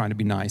that we're just trying to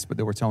be nice, but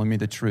that were telling me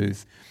the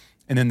truth.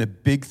 And then the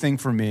big thing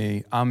for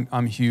me,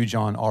 I'm huge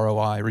on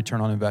ROI,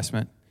 return on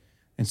investment.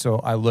 And so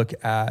I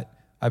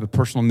have a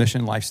personal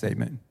mission life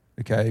statement,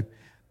 okay?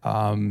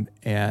 And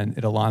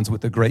it aligns with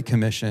the Great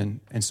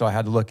Commission. And so I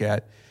had to look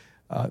at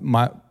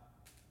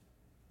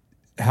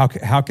how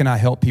can I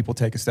help people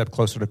take a step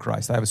closer to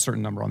Christ? I have a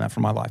certain number on that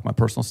for my life, my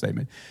personal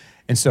statement.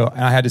 And so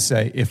I had to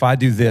say, if I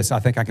do this, I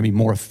think I can be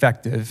more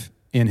effective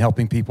in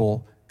helping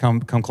people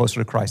come closer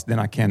to Christ than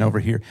I can over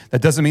here.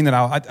 That doesn't mean that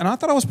I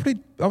thought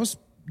I was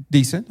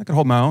decent. I could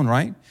hold my own,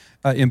 right?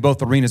 In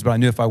both arenas, but I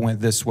knew if I went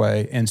this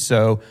way. And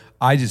so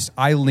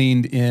I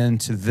leaned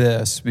into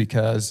this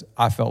because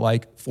I felt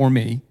like for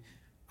me,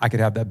 I could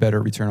have that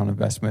better return on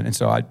investment. And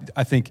so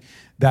I think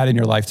that in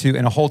your life too,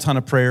 and a whole ton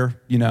of prayer,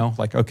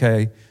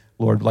 okay,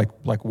 Lord,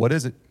 what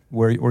is it?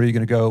 Where are you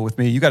going to go with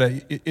me?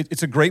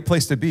 It's a great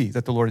place to be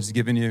that the Lord has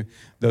given you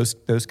those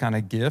kind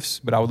of gifts,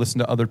 but I would listen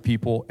to other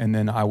people and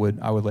then I would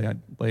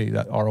lay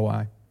that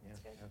ROI. Yeah,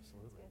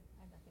 absolutely.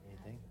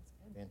 Anything?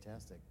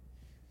 Fantastic.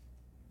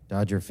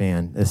 Dodger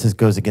fan. This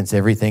goes against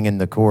everything in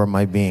the core of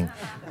my being,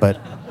 but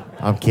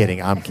I'm kidding.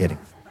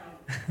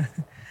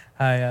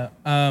 Hi.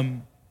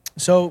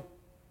 So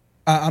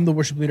I'm the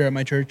worship leader at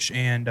my church,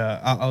 and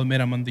I'll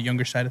admit I'm on the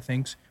younger side of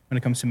things when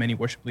it comes to many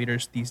worship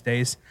leaders these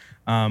days.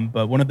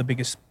 But one of the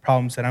biggest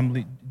problems that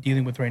I'm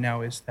dealing with right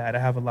now is that I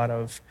have a lot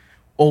of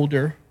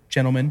older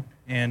gentlemen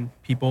and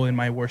people in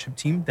my worship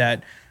team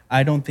that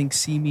I don't think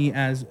see me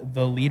as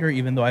the leader,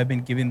 even though I've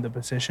been given the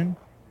position.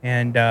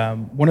 And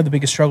one of the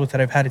biggest struggles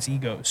that I've had is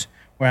egos,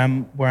 where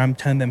I'm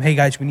telling them, hey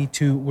guys,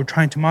 we're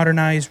trying to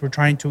modernize. We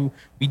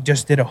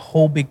just did a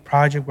whole big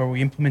project where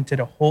we implemented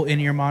a whole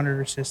in-ear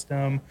monitor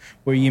system,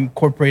 where we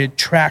incorporated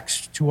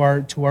tracks to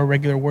our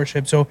regular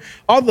worship. So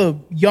all the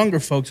younger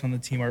folks on the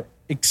team are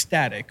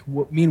ecstatic.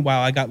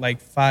 Meanwhile, I got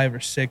 5 or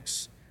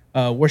 6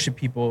 worship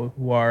people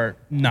who are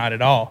not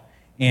at all.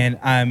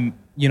 And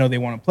they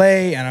want to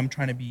play, and I'm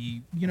trying to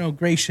be,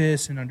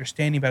 gracious and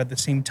understanding, but at the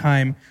same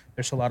time,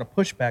 there's a lot of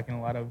pushback and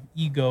a lot of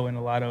ego and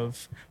a lot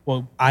of,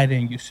 well, I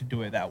didn't used to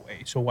do it that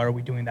way, so why are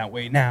we doing that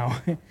way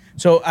now?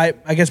 So I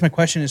guess my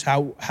question is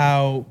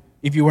how,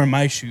 if you were in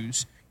my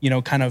shoes,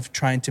 kind of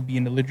trying to be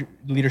in the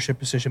leadership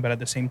position, but at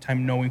the same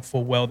time knowing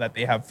full well that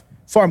they have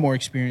far more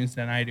experience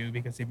than I do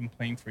because they've been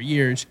playing for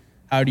years,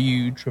 how do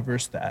you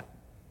traverse that?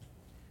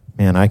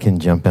 Man, I can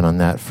jump in on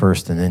that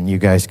first, and then you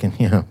guys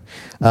can,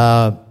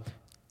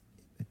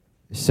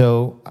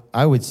 So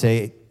I would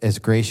say as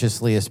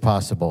graciously as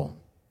possible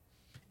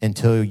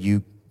until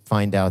you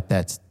find out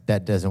that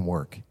doesn't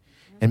work.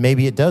 And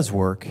maybe it does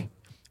work,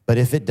 but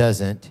if it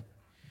doesn't,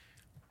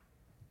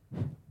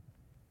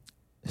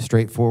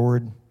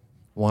 straightforward,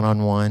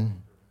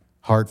 one-on-one,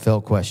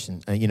 heartfelt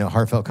question,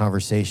 heartfelt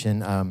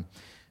conversation.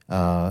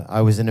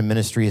 I was in a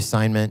ministry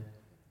assignment,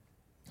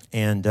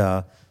 and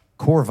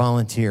core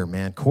volunteer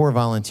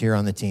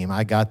on the team.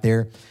 I got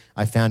there.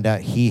 I found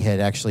out he had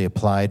actually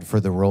applied for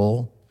the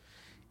role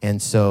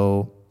And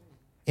so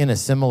in a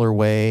similar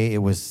way,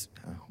 we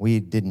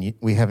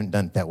haven't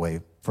done it that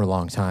way for a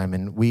long time.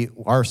 And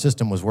our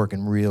system was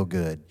working real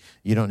good.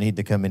 You don't need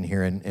to come in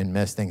here and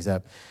mess things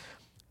up.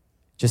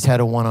 Just had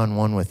a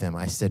one-on-one with him.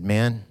 I said,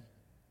 man,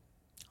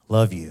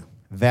 love you,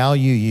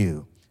 value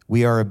you.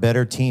 We are a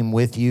better team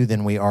with you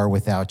than we are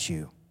without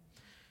you.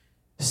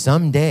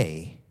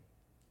 Someday,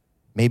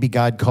 maybe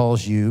God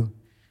calls you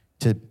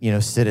to,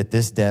 sit at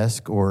this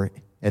desk or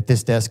at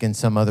this desk in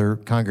some other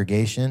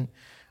congregation.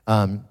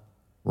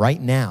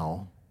 Right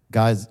now,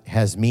 God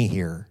has me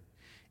here.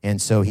 And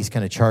so he's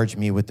going to charge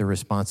me with the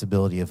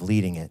responsibility of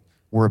leading it.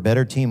 We're a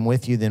better team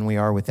with you than we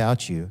are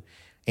without you.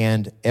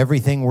 And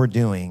everything we're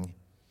doing,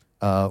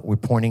 we're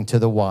pointing to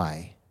the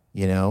why.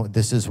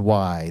 This is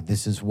why,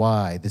 this is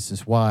why, this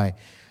is why.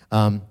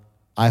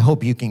 I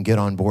hope you can get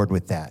on board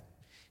with that.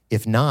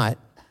 If not,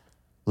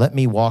 let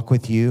me walk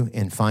with you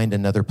and find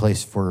another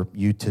place for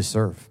you to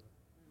serve.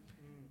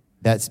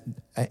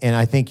 And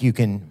I think you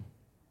can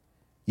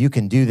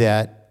do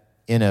that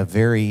in a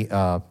very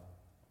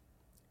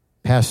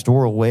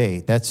pastoral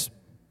way. That's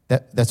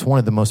one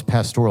of the most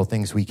pastoral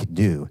things we could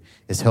do,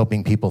 is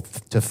helping people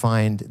to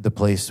find the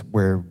place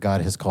where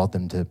God has called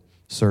them to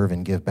serve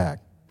and give back.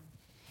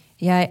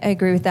 Yeah, I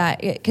agree with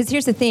that. Because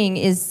here's the thing,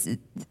 is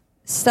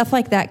stuff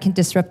like that can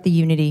disrupt the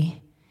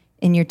unity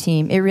in your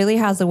team. It really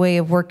has a way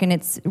of working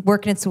its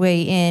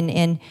way in.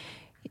 And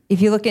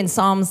if you look in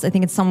Psalms, I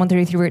think it's Psalm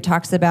 133, where it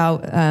talks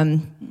about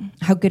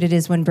how good it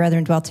is when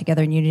brethren dwell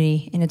together in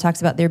unity. And it talks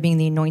about there being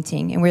the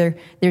anointing. And where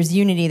there's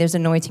unity, there's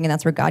anointing, and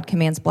that's where God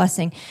commands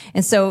blessing.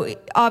 And so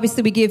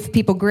obviously we give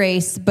people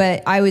grace,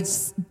 but I would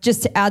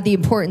just to add the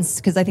importance,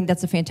 because I think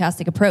that's a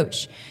fantastic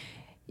approach.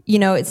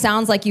 It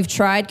sounds like you've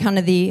tried kind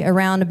of the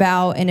around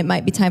about, and it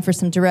might be time for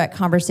some direct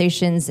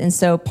conversations. And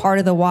so part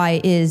of the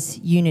why is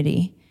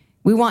unity.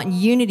 We want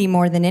unity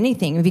more than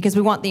anything, because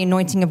we want the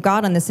anointing of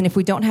God on this. And if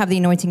we don't have the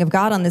anointing of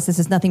God on this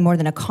is nothing more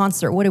than a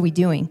concert. What are we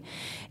doing?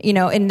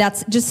 And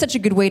that's just such a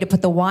good way to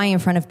put the why in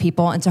front of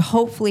people and to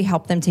hopefully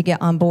help them to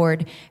get on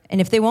board. And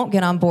if they won't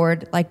get on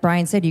board, like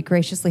Brian said, you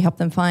graciously help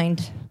them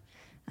find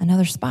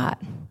another spot.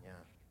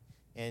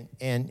 Yeah.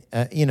 And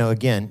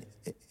again,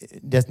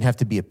 it doesn't have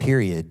to be a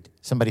period.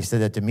 Somebody said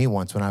that to me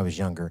once when I was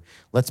younger.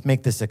 Let's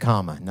make this a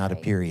comma, not a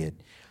period.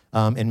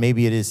 And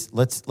maybe it is,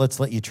 let's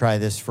let you try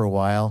this for a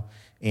while.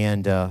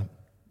 And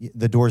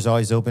the door's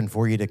always open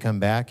for you to come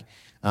back.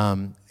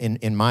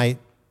 In my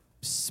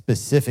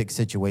specific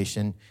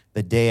situation,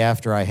 the day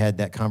after I had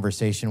that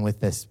conversation with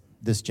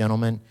this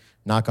gentleman,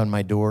 knock on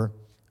my door,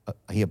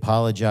 he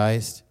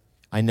apologized.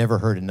 I never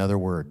heard another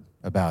word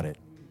about it.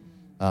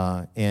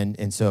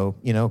 And so,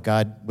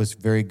 God was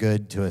very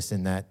good to us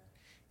in that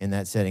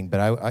setting. But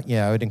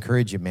I would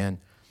encourage you, man,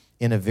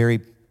 in a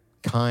very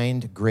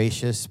kind,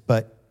 gracious,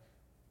 but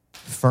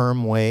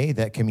firm way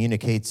that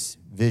communicates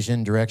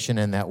vision, direction,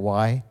 and that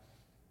why,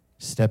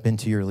 step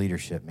into your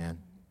leadership, man.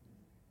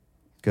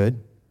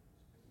 Good?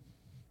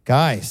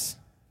 Guys,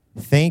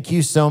 thank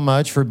you so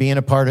much for being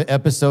a part of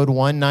episode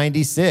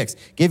 196.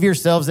 Give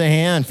yourselves a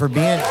hand for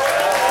being...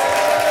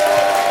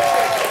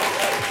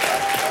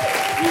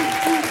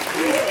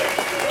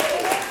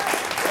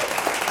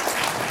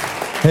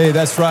 Hey,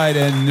 that's right.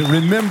 And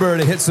remember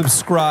to hit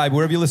subscribe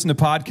wherever you listen to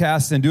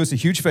podcasts, and do us a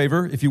huge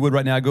favor. If you would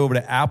right now, go over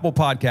to Apple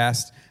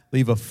Podcasts,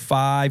 leave a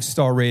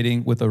 5-star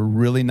rating with a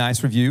really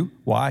nice review.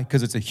 Why?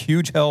 Because it's a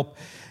huge help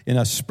in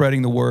us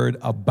spreading the word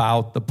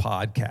about the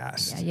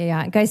podcast.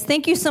 Yeah. Guys,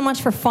 thank you so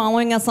much for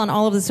following us on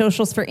all of the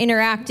socials, for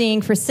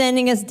interacting, for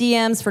sending us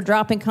DMs, for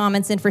dropping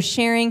comments, and for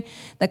sharing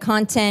the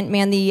content.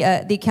 Man, the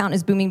account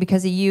is booming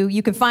because of you.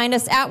 You can find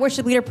us at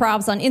Worship Leader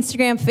Probs on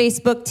Instagram,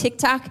 Facebook,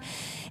 TikTok,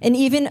 and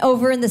even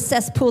over in the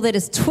cesspool that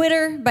is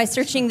Twitter by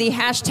searching the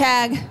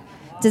hashtag.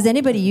 Does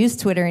anybody use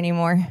Twitter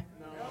anymore?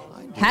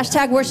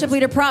 Hashtag Worship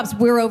Leader Props.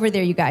 We're over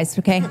there, you guys,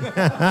 okay?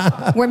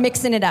 We're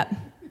mixing it up.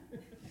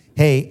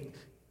 Hey,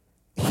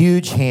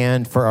 huge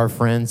hand for our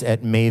friends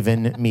at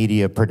Maven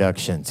Media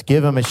Productions.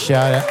 Give them a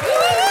shout out.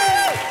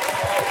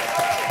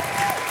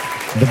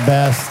 The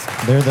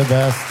best. They're the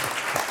best.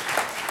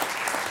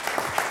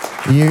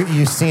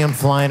 You see them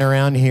flying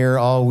around here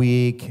all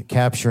week,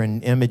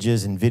 capturing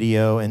images and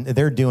video, and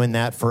they're doing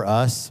that for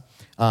us.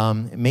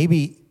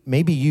 Maybe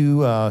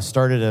you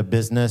started a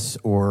business,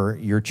 or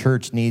your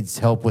church needs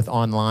help with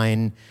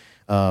online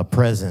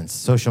presence,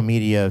 social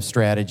media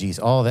strategies,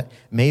 all that.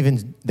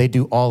 Maven, they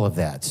do all of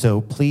that.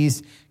 So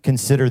please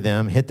consider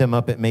them. Hit them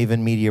up at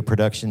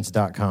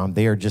mavenmediaproductions.com.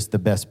 They are just the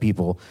best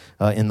people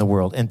in the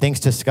world. And thanks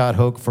to Scott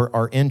Hoke for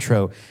our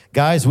intro.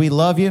 Guys, we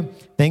love you.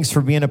 Thanks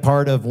for being a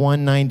part of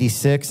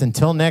 196.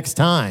 Until next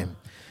time,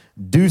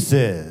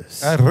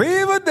 deuces.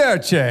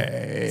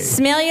 Arrivederci.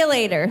 Smell you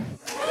later.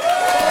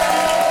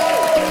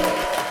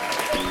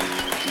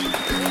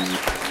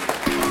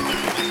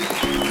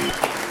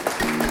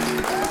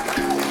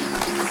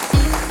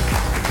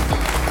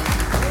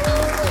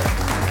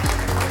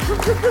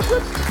 Whoop, whoop,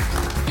 whoop.